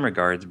in some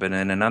regards, but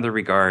in another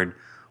regard,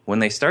 when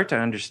they start to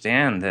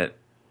understand that,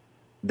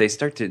 they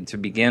start to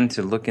begin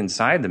to look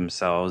inside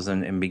themselves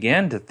and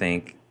begin to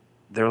think,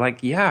 they're like,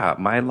 yeah,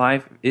 my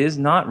life is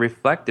not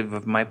reflective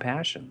of my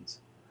passions.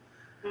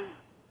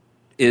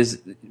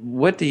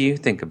 What do you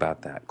think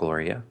about that,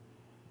 Gloria?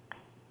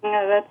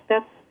 Yeah,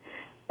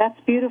 that's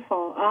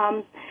beautiful.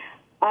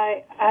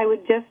 I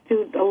would just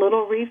do a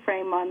little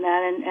reframe on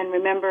that, and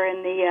remember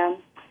in the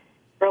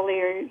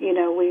earlier,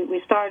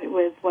 we started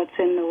with what's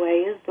in the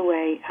way is the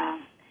way,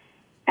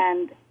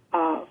 and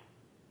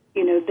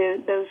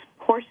those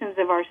portions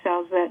of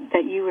ourselves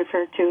that you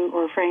refer to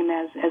or frame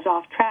as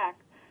off track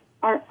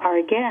are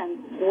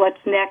again what's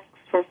next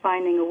for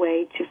finding a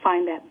way to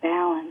find that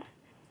balance.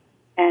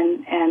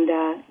 And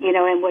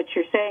what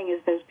you're saying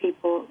is those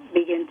people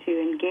begin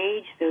to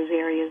engage those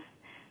areas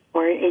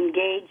or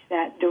engage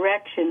that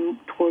direction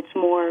towards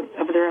more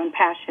of their own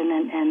passion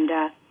and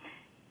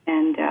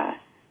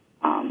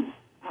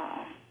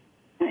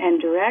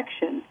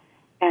direction,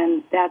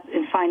 and that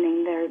in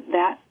finding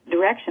that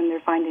direction,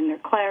 they're finding their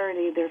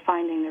clarity, they're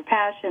finding their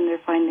passion, they're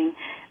finding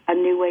a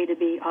new way to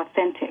be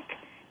authentic,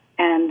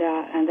 and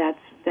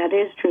that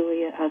is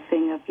truly a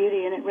thing of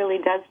beauty, and it really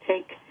does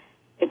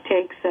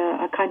takes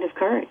a kind of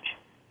courage.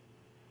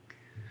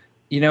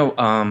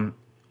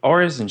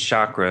 Auras and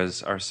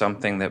chakras are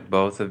something that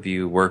both of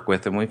you work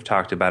with, and we've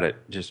talked about it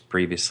just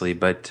previously,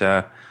 but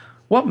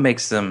what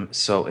makes them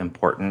so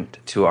important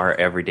to our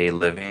everyday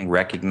living,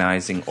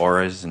 recognizing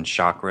auras and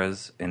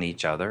chakras in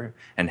each other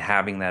and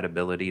having that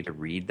ability to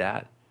read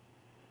that?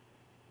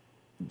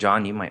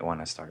 John, you might want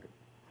to start.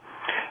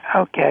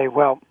 Okay,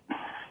 well,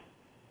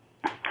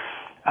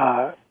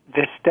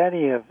 the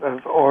study of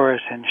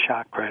auras and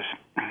chakras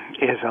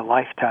is a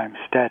lifetime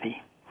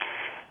study.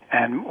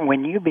 And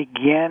when you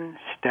begin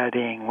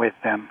studying with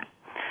them,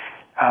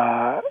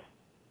 and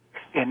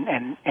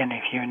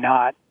if you're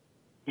not,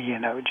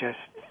 just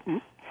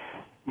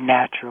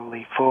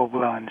naturally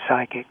full-blown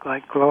psychic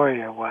like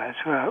Gloria was,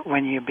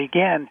 when you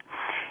begin,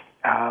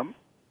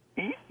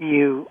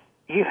 you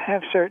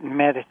have certain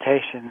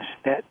meditations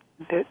that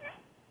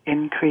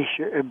increase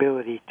your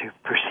ability to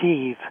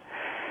perceive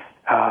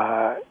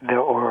the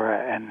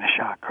aura and the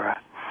chakra.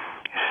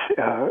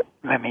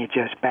 Let me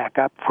just back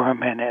up for a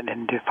minute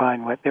and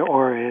define what the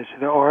aura is.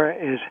 The aura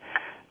is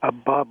a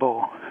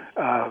bubble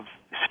of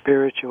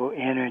spiritual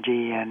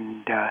energy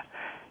and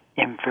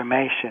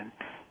information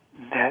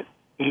that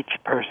each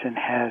person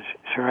has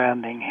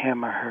surrounding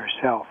him or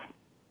herself.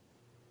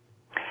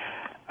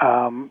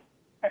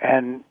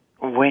 And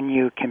when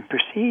you can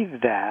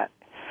perceive that,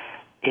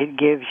 it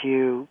gives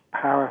you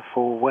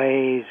powerful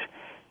ways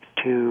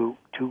to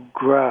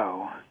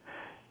grow.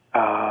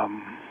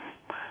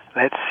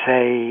 Let's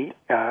say,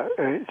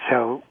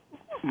 so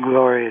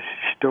Gloria's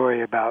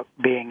story about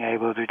being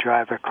able to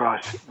drive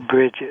across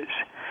bridges,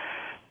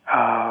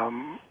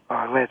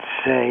 or let's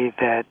say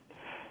that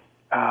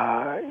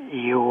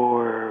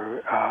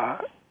you're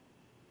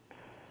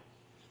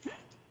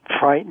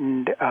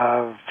frightened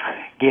of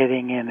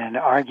getting in an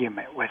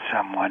argument with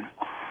someone.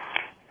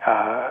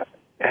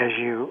 As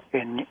you,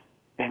 in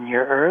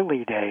your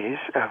early days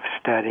of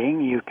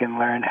studying, you can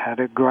learn how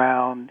to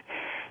ground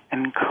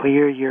and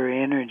clear your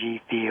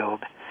energy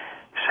field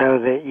so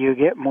that you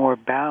get more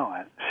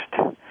balanced,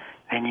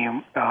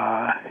 and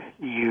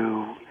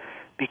you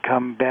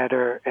become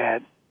better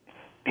at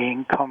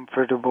being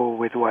comfortable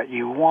with what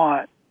you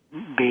want,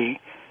 be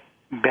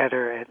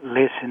better at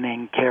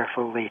listening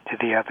carefully to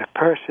the other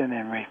person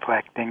and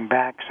reflecting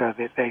back so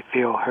that they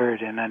feel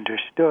heard and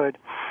understood.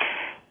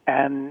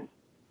 and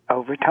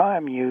over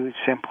time, you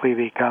simply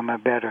become a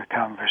better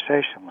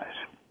conversationalist.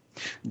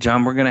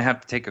 John, we're going to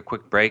have to take a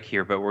quick break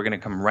here, but we're going to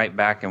come right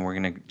back and we're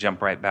going to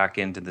jump right back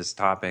into this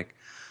topic.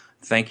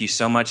 Thank you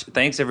so much.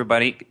 Thanks,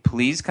 everybody.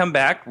 Please come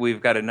back.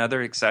 We've got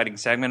another exciting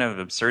segment of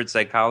Absurd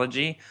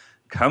Psychology.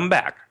 Come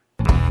back.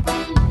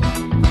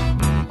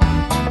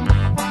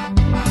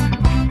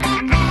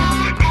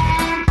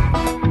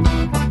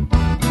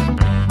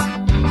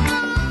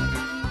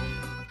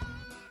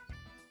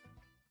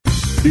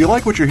 Do you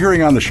like what you're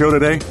hearing on the show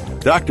today?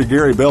 Dr.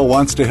 Gary Bell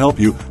wants to help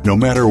you no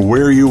matter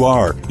where you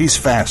are. He's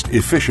fast,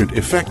 efficient,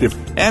 effective,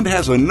 and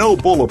has a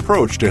no-bull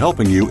approach to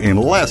helping you in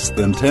less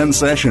than 10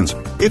 sessions.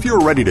 If you're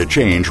ready to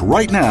change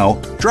right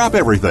now, drop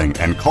everything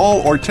and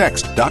call or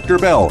text Dr.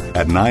 Bell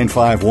at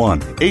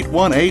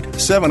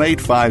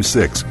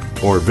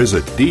 951-818-7856 or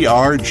visit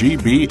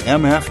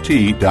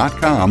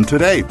drgbmft.com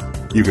today.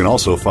 You can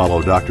also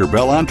follow Dr.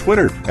 Bell on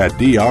Twitter at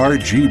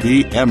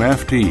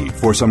drgbmft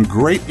for some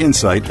great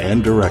insight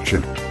and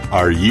direction.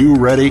 Are you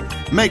ready?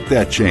 Make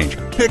that change.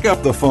 Pick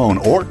up the phone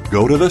or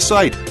go to the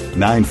site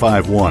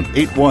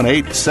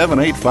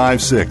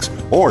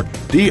 951-818-7856 or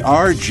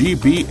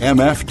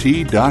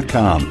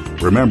drgbmft.com.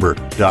 Remember,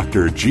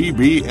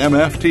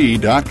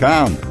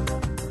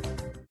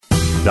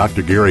 drgbmft.com.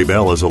 Dr. Gary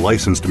Bell is a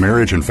licensed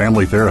marriage and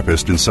family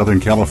therapist in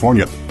Southern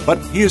California, but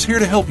he is here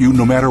to help you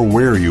no matter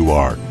where you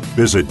are.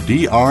 Visit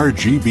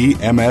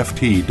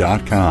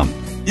drgbmft.com.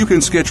 You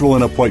can schedule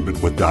an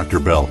appointment with Dr.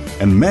 Bell,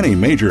 and many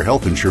major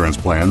health insurance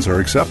plans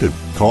are accepted.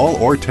 Call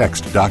or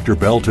text Dr.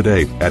 Bell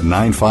today at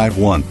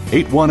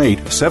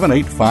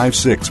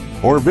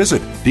 951-818-7856 or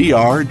visit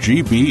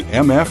drgbmft.com.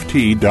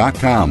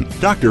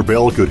 Dr.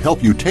 Bell could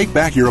help you take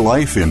back your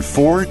life in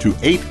 4 to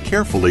 8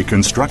 carefully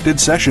constructed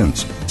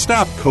sessions.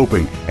 Stop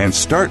coping and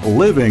start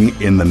living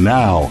in the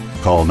now.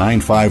 Call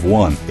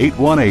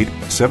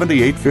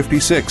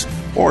 951-818-7856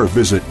 or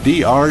visit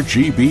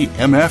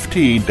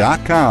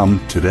drgbmft.com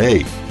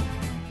today.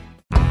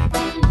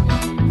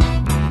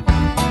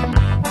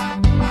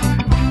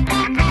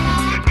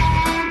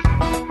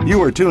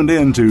 You are tuned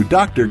in to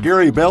Dr.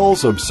 Gary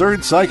Bell's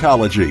Absurd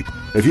Psychology.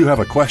 If you have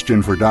a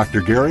question for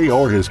Dr. Gary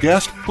or his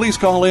guest, please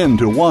call in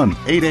to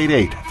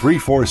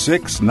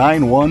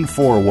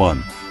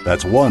 1-888-346-9141.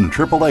 That's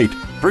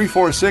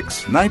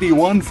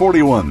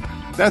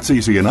 1-888-346-9141. That's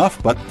easy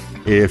enough, but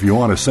if you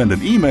want to send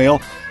an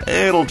email,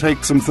 it'll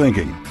take some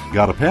thinking.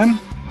 Got a pen?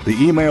 The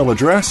email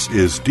address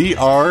is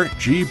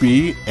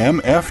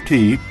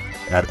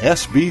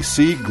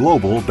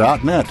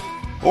drgbmft@sbcglobal.net.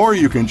 Or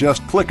you can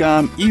just click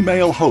on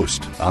Email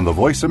Host on the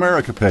Voice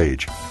America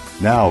page.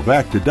 Now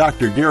back to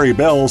Dr. Gary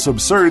Bell's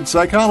Absurd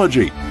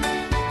Psychology.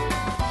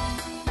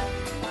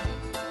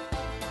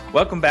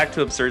 Welcome back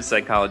to Absurd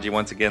Psychology.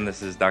 Once again,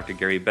 this is Dr.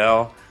 Gary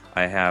Bell.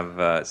 I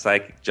have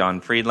psychic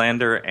John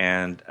Freidlander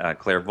and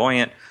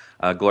clairvoyant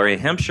Gloria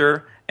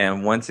Hemsher.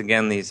 And once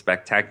again, these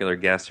spectacular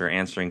guests are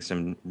answering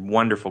some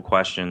wonderful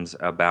questions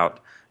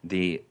about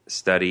the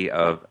study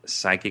of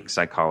psychic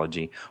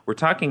psychology. We're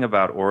talking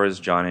about auras,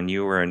 John, and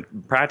you were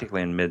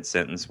practically in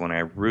mid-sentence when I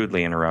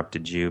rudely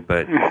interrupted you,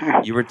 but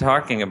you were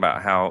talking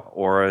about how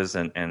auras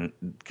and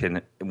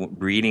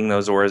reading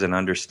those auras and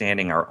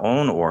understanding our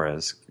own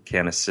auras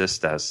can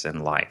assist us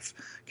in life.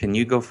 Can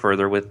you go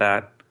further with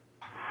that?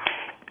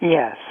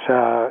 Yes,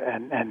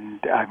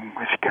 and I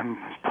was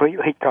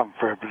completely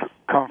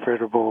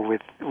comfortable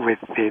with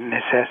the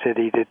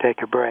necessity to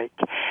take a break.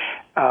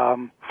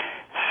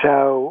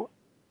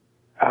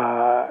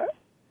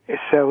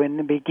 So in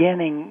the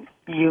beginning,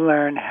 you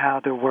learn how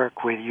to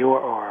work with your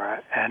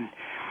aura,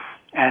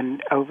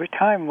 and over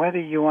time, whether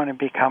you want to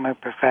become a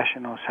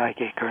professional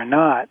psychic or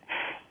not,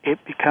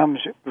 it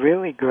becomes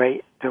really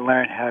great to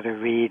learn how to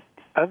read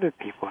other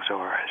people's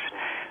auras,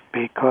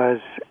 because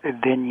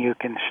then you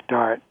can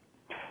start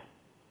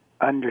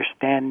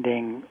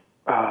understanding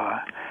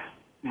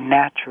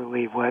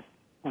naturally what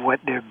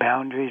their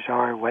boundaries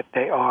are, what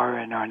they are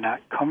and are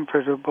not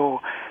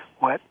comfortable,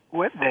 what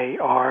they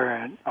are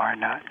and are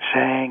not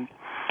saying,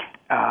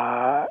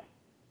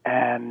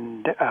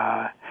 and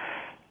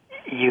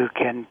you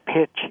can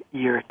pitch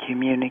your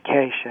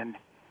communication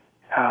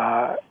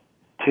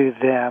to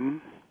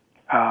them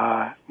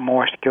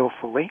more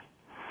skillfully,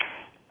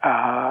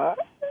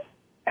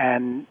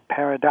 and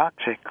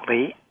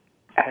paradoxically,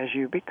 as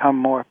you become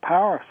more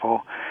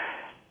powerful,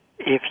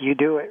 if you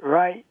do it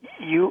right,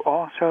 you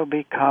also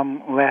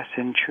become less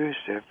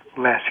intrusive,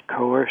 less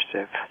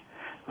coercive,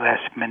 less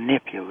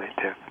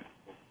manipulative.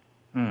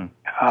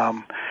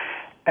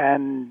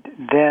 And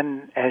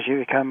then as you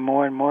become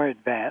more and more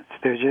advanced,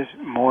 there's just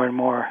more and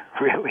more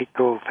really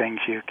cool things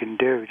you can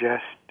do.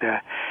 Just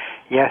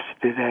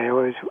yesterday I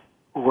was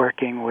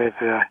working with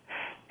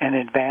an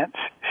advanced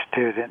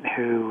student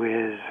who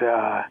is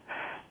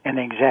an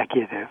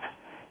executive,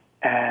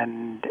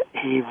 and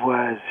he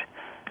was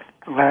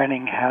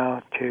learning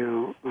how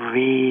to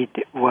read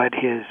what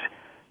his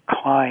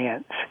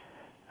clients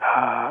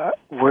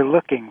were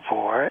looking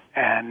for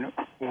and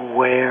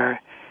where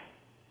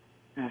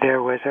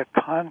there was was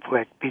a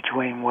conflict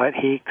between what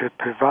he could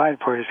provide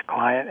for his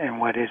client and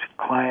what his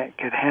client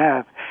could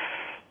have,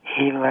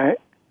 he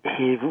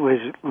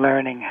was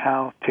learning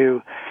how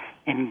to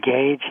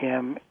engage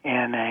him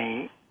in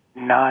a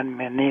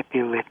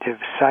non-manipulative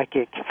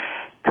psychic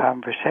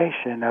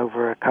conversation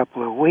over a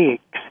couple of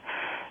weeks,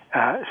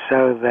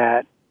 so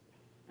that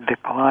the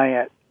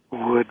client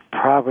would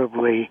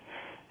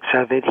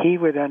so that he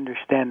would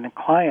understand the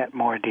client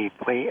more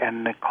deeply,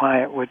 and the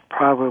client would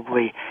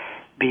probably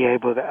be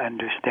able to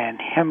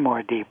understand him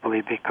more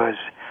deeply because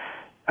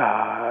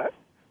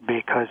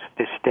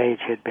the stage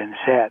had been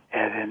set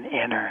at an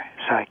inner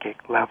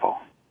psychic level.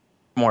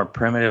 More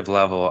primitive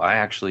level, I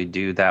actually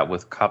do that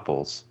with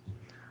couples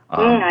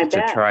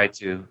to try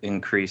to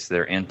increase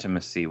their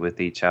intimacy with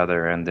each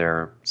other and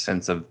their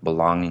sense of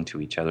belonging to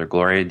each other.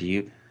 Gloria, do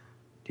you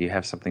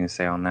have something to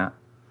say on that?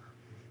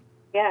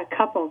 Yeah,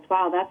 couples.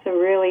 Wow, that's a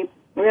really,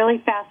 really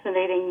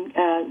fascinating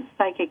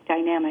psychic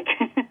dynamic.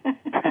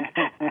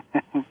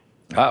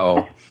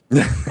 Uh-oh.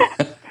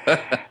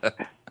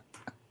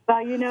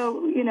 Well,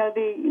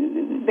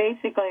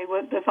 basically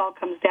what this all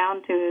comes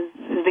down to is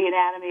the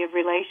anatomy of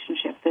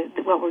relationship.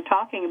 What we're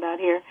talking about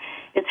here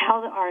is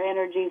how our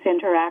energies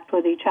interact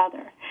with each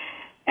other,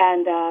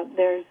 and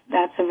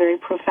that's a very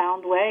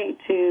profound way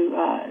to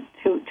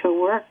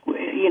work,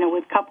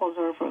 with couples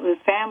or with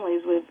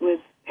families, with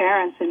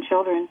parents and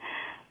children.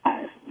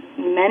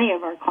 Many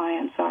of our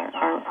clients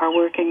are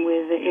working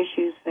with the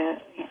issues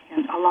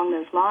along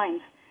those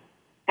lines,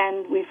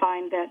 and we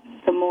find that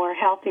the more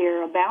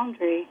healthier a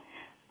boundary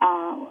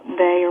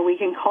we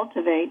can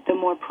cultivate, the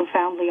more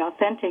profoundly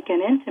authentic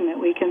and intimate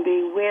we can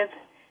be with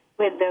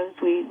those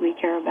we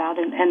care about,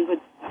 and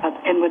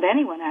with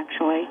anyone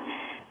actually.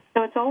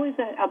 So it's always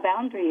a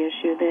boundary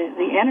issue.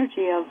 The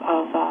energy of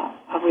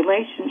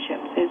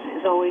relationships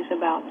is always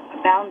about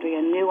a boundary,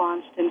 a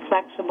nuanced and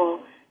flexible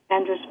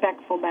and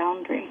respectful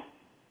boundary.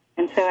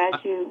 And so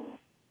as you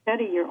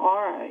study your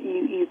aura,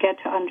 you get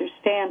to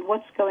understand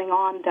what's going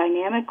on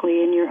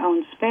dynamically in your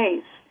own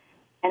space.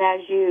 And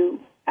as you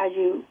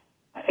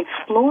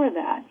explore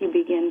that, you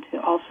begin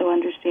to also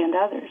understand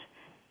others.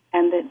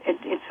 And that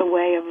it's a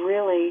way of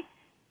really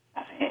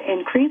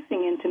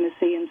increasing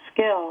intimacy and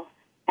skill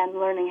and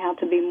learning how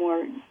to be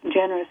more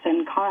generous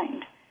and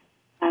kind.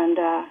 And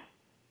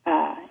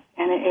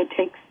it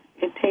takes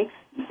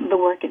the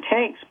work it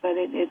takes, but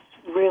it's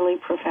really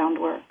profound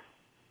work.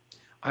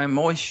 I'm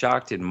always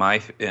shocked in my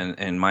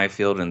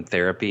field in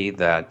therapy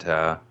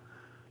that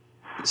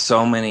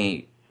so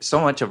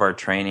much of our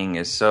training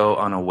is so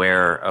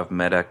unaware of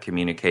meta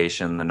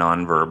communication, the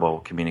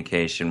nonverbal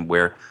communication,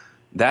 where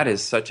that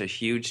is such a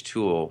huge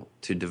tool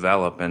to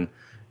develop. And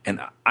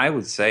I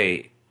would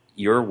say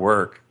your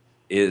work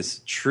is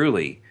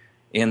truly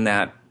in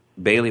that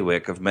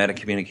bailiwick of meta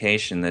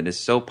communication that is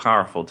so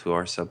powerful to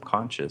our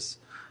subconscious.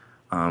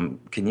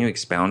 Can you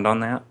expound on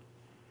that?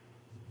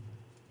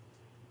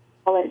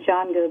 I'll let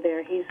John go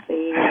there. He's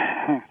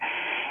the...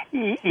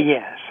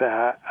 Yes,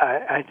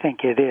 I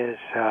think it is.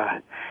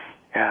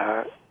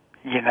 There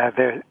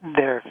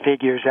are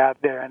figures out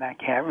there, and I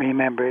can't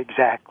remember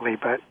exactly,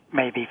 but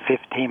maybe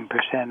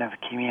 15% of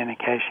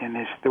communication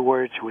is the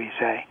words we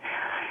say.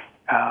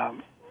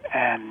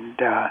 And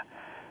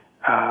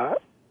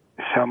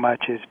so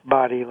much is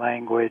body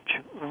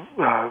language,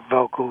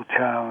 vocal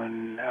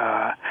tone,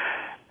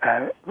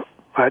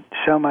 but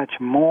so much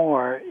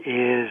more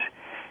is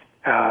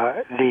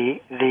the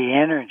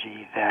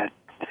energy that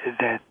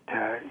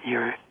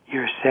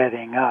you're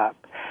setting up.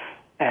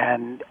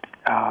 And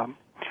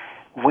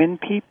when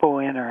people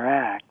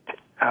interact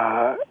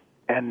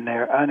and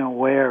they're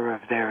unaware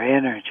of their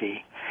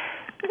energy,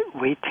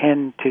 we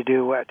tend to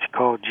do what's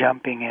called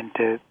jumping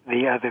into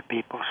the other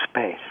people's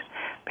space,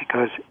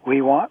 because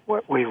we want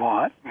what we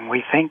want, and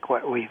we think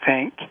what we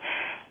think,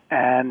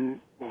 and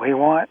we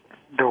want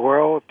the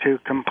world to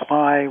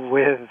comply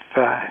with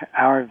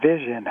our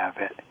vision of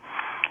it.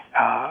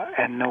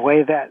 And the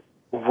way that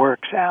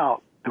works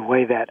out, the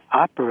way that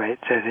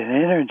operates at an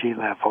energy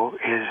level,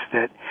 is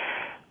that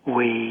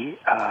we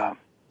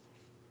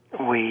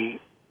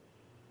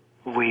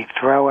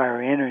throw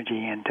our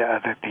energy into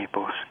other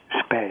people's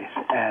space,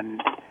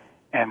 and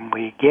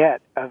we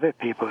get other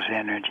people's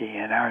energy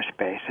in our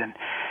space, and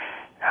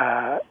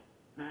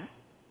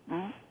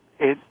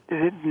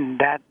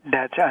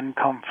that's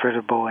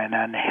uncomfortable and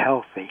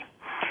unhealthy.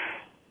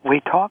 We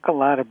talk a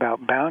lot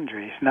about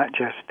boundaries, not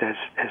just as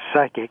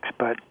psychics,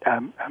 but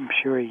I'm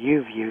sure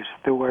you've used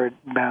the word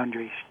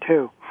boundaries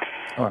too.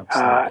 Oh,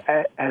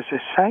 absolutely. As a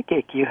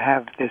psychic, you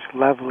have this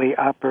lovely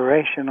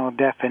operational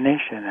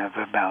definition of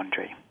a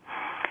boundary.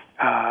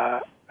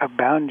 A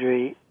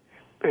boundary,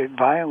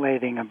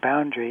 violating a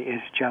boundary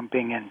is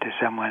jumping into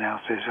someone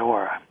else's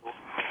aura.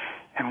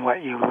 And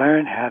what you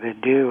learn how to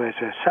do as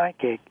a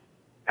psychic,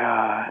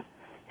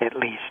 at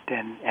least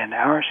in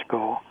our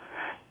school,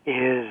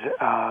 is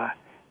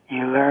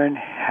you learn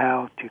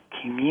how to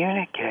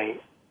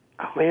communicate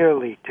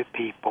clearly to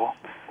people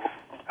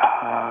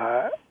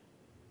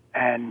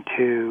and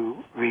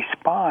to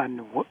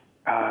respond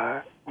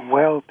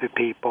well to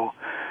people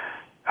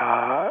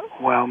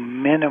while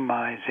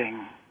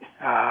minimizing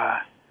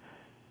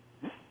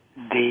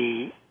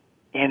the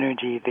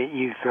energy that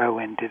you throw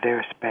into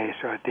their space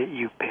or that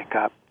you pick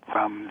up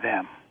from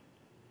them.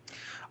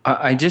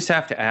 I just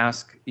have to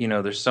ask,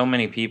 there's so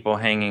many people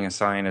hanging a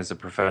sign as a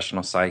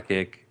professional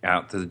psychic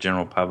out to the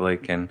general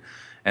public, and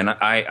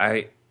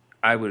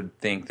I would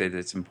think that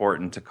it's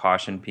important to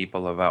caution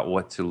people about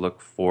what to look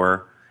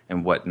for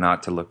and what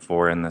not to look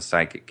for in the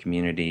psychic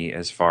community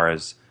as far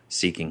as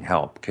seeking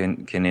help.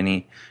 Can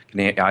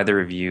either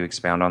of you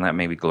expound on that?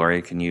 Maybe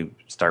Gloria, can you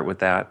start with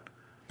that?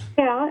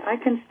 Yeah, I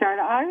can start.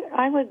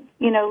 I would,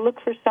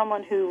 look for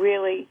someone who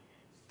really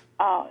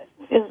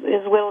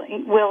is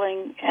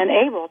willing and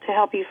able to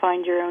help you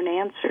find your own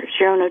answers,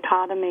 your own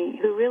autonomy,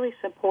 who really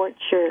supports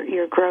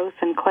your growth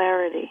and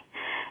clarity,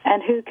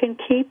 and who can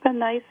keep a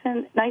nice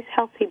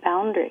healthy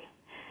boundary.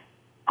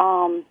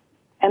 And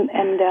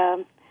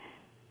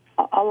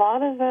a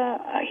lot of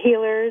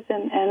healers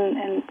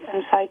and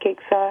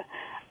psychics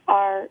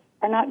are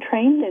not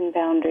trained in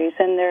boundaries,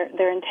 and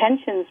their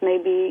intentions may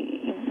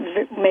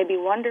be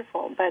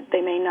wonderful, but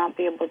they may not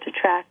be able to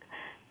track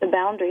the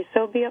boundaries.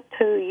 So it'll be up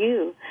to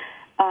you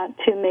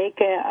to make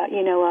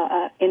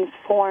a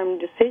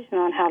informed decision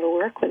on how to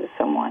work with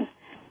someone.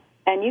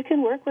 And you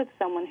can work with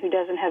someone who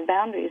doesn't have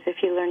boundaries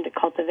if you learn to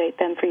cultivate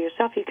them for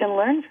yourself. You can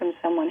learn from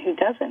someone who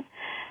doesn't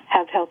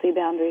have healthy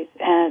boundaries,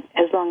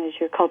 as long as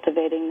you're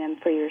cultivating them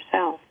for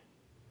yourself.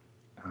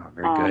 Oh,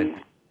 very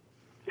good.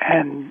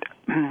 And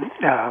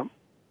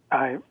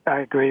I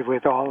agree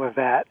with all of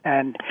that.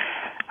 And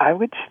I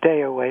would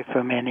stay away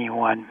from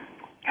anyone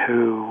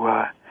who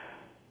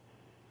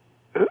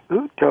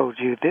told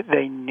you that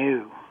they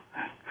knew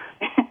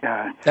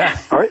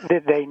or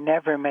that they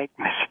never make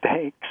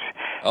mistakes.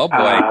 Oh boy!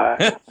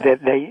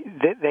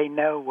 that they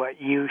know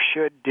what you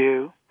should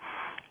do,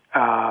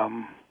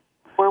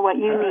 or what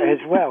you need,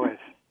 as well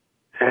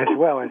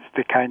as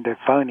the kind of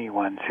phony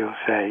ones who'll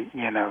say,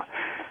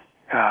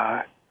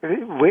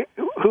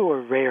 who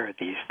are rare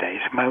these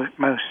days.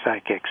 Most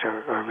psychics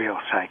are real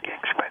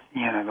psychics, but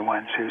the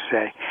ones who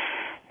say,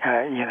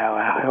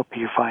 I'll help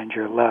you find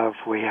your love.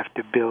 We have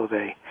to build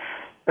a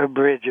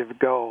bridge of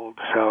gold,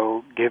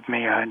 so give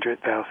me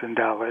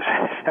 $100,000.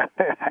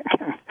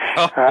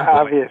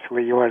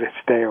 Obviously, you want to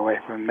stay away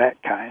from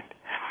that kind.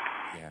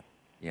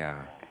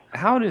 Yeah.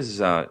 How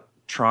does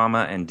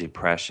trauma and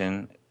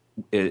depression?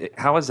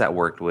 How has that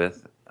worked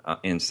with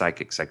in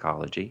psychic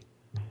psychology?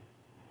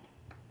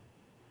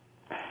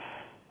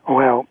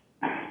 Well,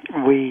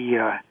 we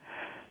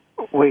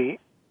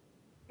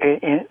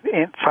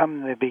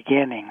from the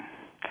beginning,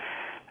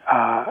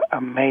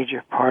 a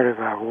major part of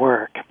our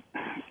work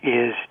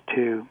is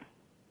to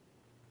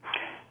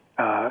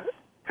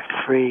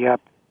free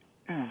up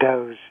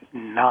those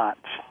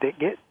knots that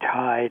get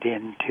tied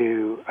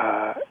into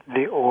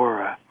the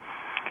aura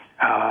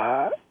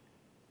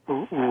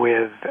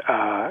with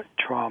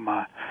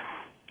trauma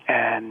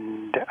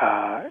and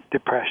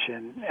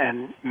depression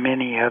and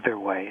many other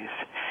ways.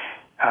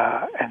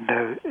 And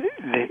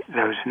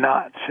those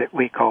knots that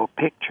we call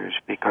pictures,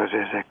 because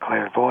as a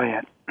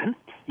clairvoyant,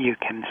 you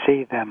can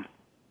see them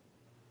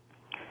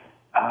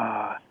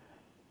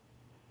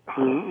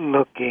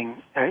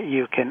looking.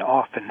 You can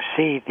often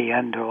see the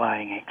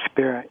underlying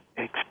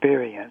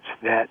experience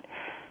that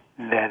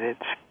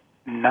it's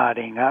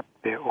knotting up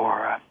the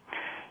aura,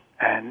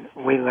 and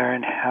we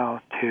learn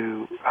how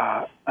to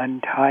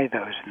untie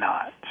those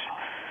knots.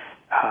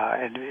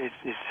 And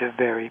it's a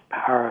very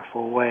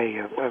powerful way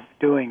of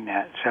doing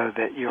that, so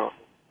that your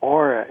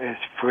aura is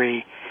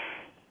free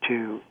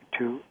to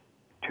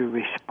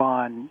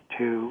respond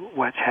to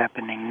what's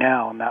happening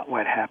now, not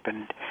what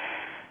happened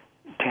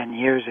 10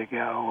 years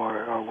ago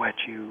or what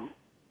you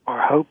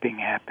are hoping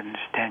happens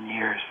 10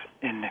 years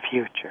in the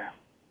future.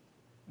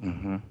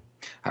 Mm-hmm.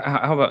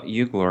 How about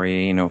you,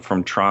 Gloria?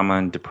 From trauma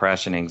and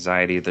depression,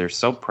 anxiety, they're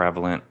so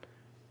prevalent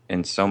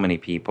in so many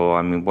people.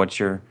 I mean, what's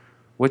your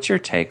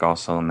take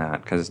also on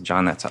that? Because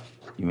John,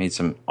 you made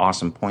some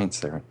awesome points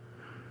there.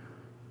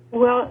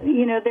 Well,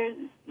 there's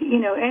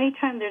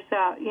anytime there's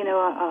a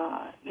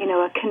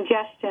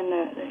congestion,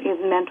 is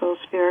mental,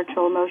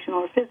 spiritual, emotional,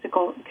 or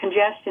physical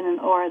congestion in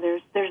aura,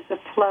 there's a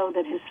flow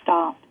that has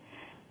stopped,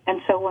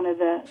 and so one of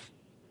the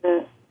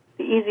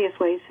easiest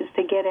ways is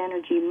to get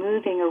energy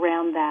moving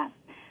around that.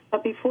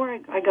 But before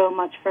I go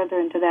much further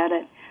into that,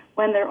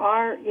 when there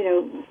are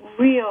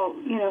real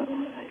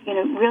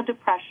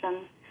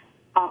depression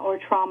or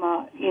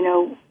trauma,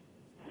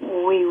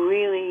 we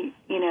really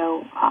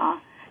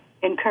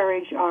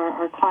encourage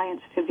our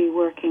clients to be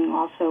working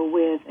also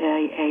with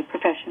a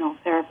professional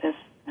therapist,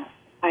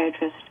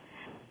 psychiatrist.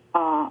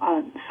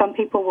 Some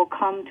people will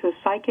come to a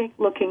psychic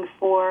looking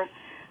for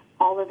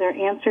all of their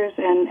answers,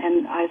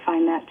 and I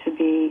find that to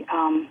be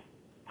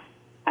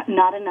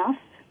not enough.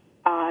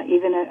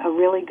 Even a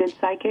really good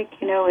psychic,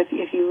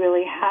 if you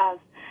really have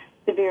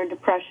severe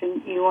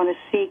depression, you want to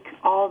seek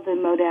all the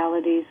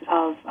modalities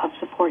of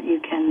support you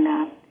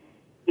can.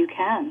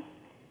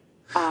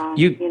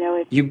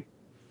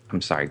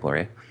 I'm sorry,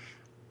 Gloria.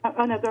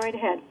 Oh no, go right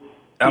ahead.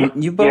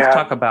 You both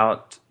talk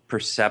about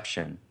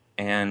perception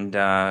And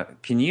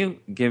can you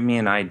give me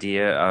an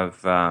idea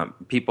of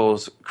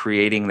people's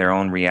creating their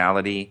own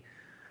reality?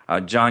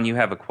 John, you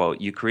have a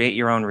quote. You create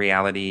your own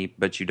reality,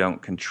 but you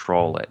don't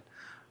control it.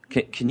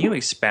 Can you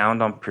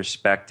expound on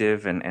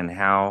perspective and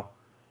how,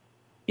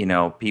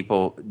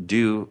 people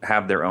do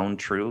have their own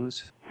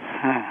truths?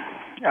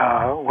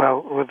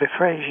 Well, the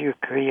phrase "you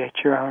create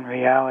your own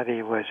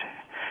reality" was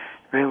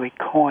really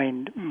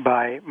coined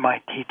by my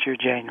teacher,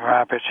 Jane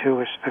Roberts, who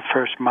was the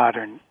first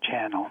modern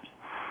channel.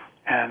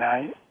 And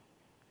I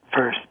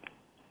first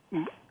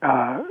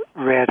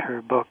read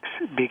her books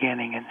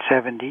beginning in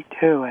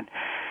 1972, and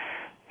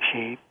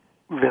she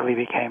really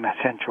became a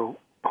central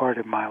part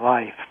of my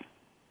life.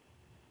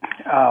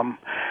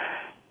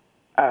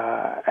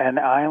 And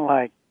I,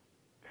 like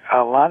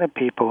a lot of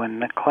people in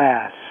the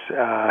class,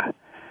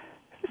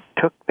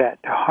 took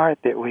that to heart,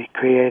 that we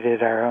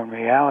created our own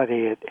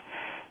reality.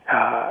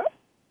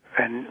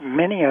 And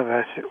many of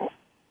us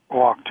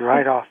walked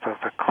right off of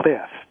a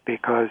cliff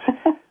because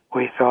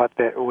we thought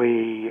that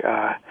we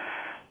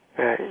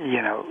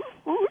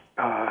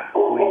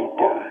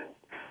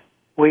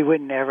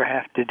would never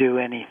have to do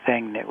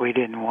anything that we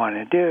didn't want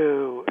to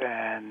do,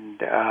 and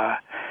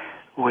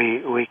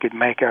we could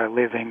make our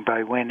living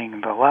by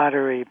winning the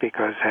lottery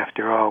because,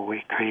 after all,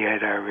 we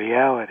create our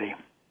reality.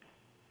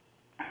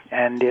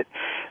 And it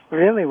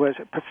really was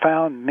a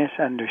profound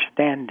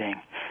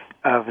misunderstanding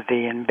of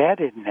the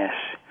embeddedness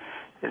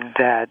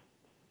that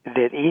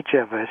each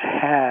of us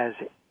has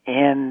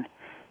in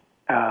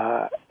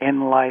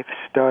life,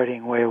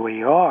 starting where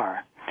we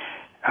are,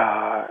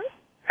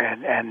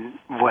 and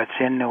what's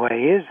in the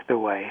way is the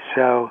way.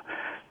 So,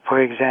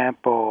 for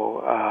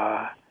example,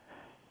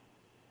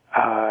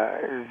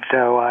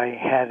 though I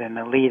had an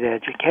elite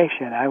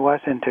education, I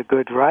wasn't a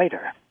good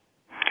writer,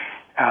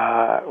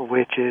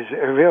 which is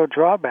a real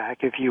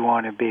drawback if you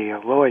want to be a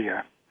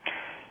lawyer.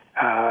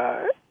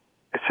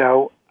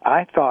 So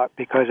I thought,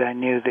 because I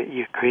knew that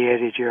you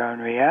created your own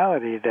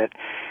reality, that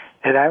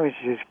I was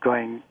just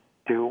going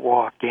to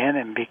walk in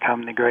and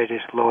become the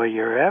greatest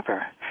lawyer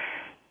ever.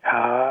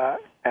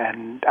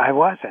 And I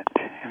wasn't.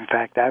 In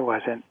fact, I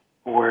wasn't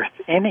worth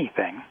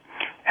anything.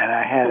 And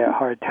I had a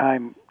hard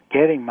time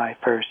getting my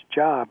first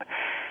job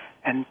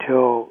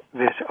until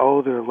this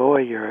older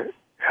lawyer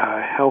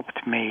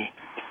helped me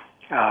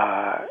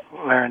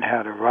learn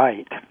how to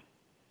write.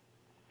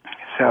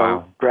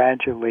 So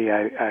gradually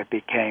I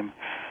became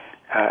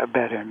a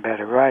better and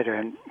better writer.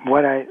 And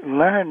what I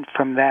learned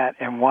from that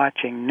and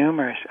watching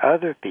numerous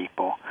other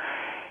people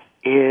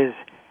is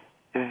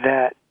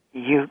that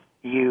you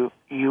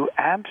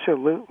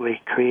absolutely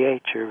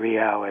create your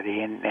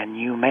reality, and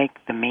you make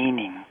the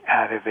meaning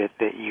out of it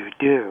that you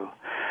do.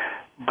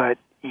 But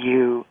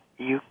you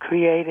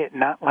create it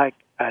not like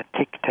a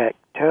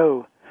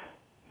tic-tac-toe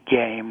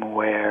game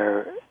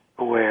where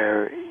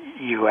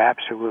you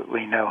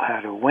absolutely know how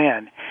to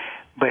win,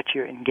 but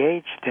you're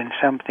engaged in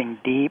something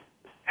deep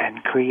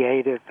and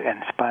creative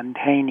and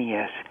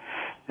spontaneous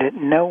that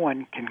no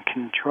one can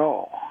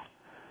control.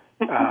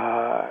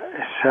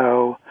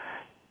 So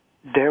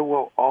there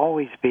will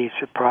always be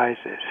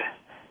surprises.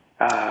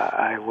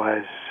 I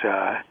was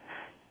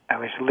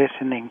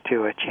listening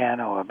to a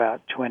channel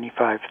about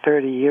 25,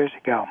 30 years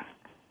ago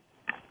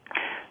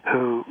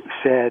who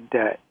said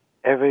that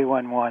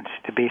everyone wants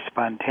to be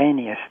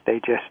spontaneous, they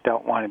just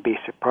don't want to be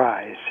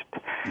surprised.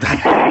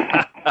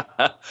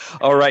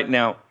 All right,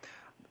 now,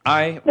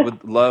 I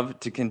would love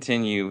to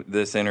continue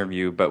this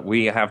interview, but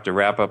we have to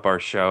wrap up our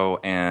show,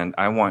 and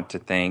I want to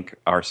thank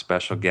our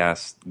special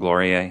guests,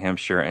 Gloria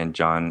Hemsher and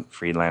John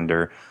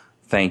Freidlander.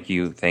 Thank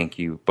you,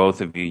 both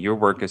of you. Your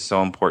work is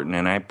so important,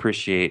 and I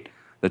appreciate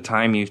the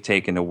time you've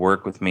taken to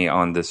work with me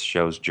on this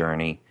show's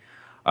journey.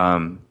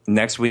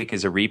 Next week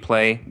is a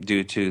replay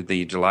due to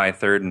the July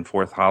 3rd and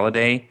 4th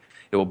holiday.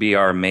 It will be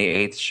our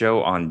May 8th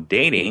show on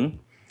dating,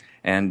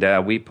 and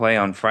we play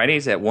on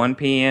Fridays at 1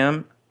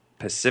 p.m.,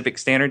 Pacific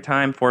Standard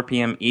Time, 4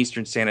 p.m.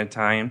 Eastern Standard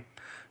Time.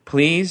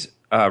 Please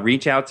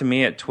reach out to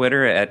me at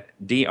Twitter at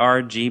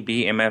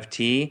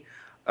DRGBMFT.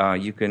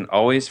 You can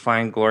always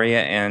find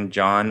Gloria and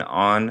John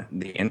on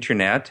the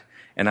internet.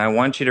 And I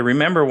want you to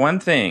remember one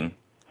thing.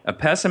 A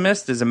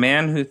pessimist is a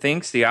man who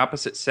thinks the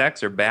opposite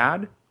sex are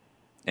bad,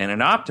 and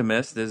an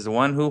optimist is the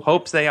one who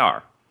hopes they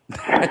are.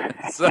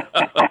 So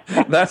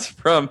that's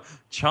from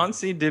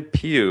Chauncey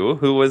Depew,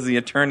 who was the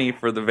attorney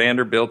for the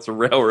Vanderbilt's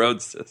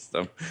railroad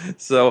system.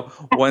 So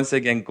once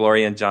again,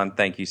 Gloria and John,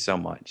 thank you so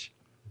much.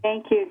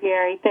 Thank you,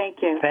 Gary.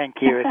 Thank you.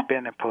 Thank you. It's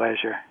been a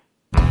pleasure.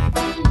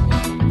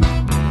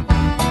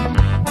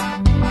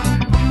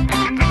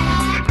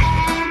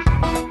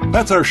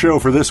 That's our show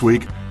for this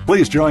week.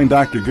 Please join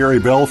Dr. Gary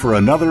Bell for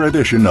another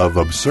edition of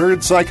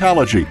Absurd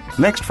Psychology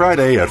next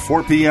Friday at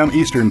 4 p.m.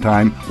 Eastern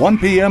Time, 1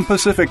 p.m.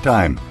 Pacific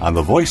Time on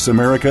the Voice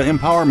America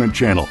Empowerment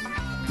Channel.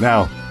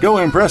 Now, go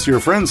impress your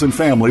friends and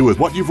family with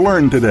what you've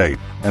learned today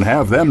and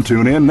have them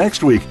tune in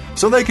next week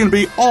so they can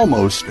be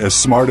almost as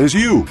smart as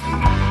you.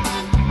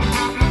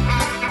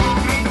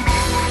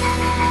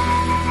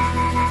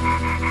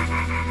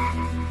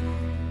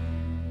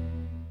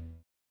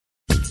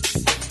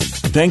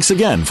 Thanks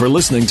again for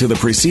listening to the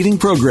preceding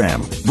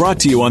program, brought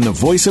to you on the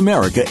Voice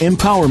America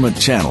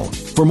Empowerment Channel.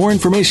 For more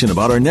information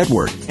about our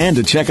network and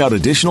to check out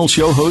additional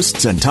show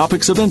hosts and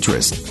topics of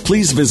interest,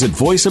 please visit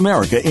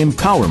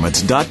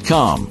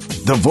voiceamericaempowerment.com.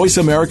 The Voice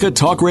America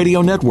Talk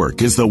Radio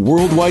Network is the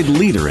worldwide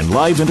leader in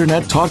live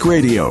Internet talk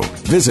radio.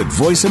 Visit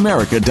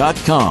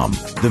voiceamerica.com.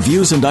 The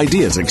views and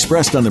ideas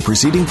expressed on the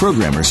preceding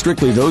program are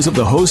strictly those of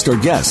the host or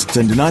guests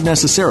and do not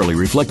necessarily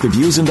reflect the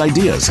views and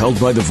ideas held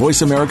by the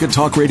Voice America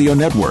Talk Radio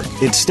Network,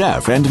 its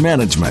staff, and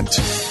management.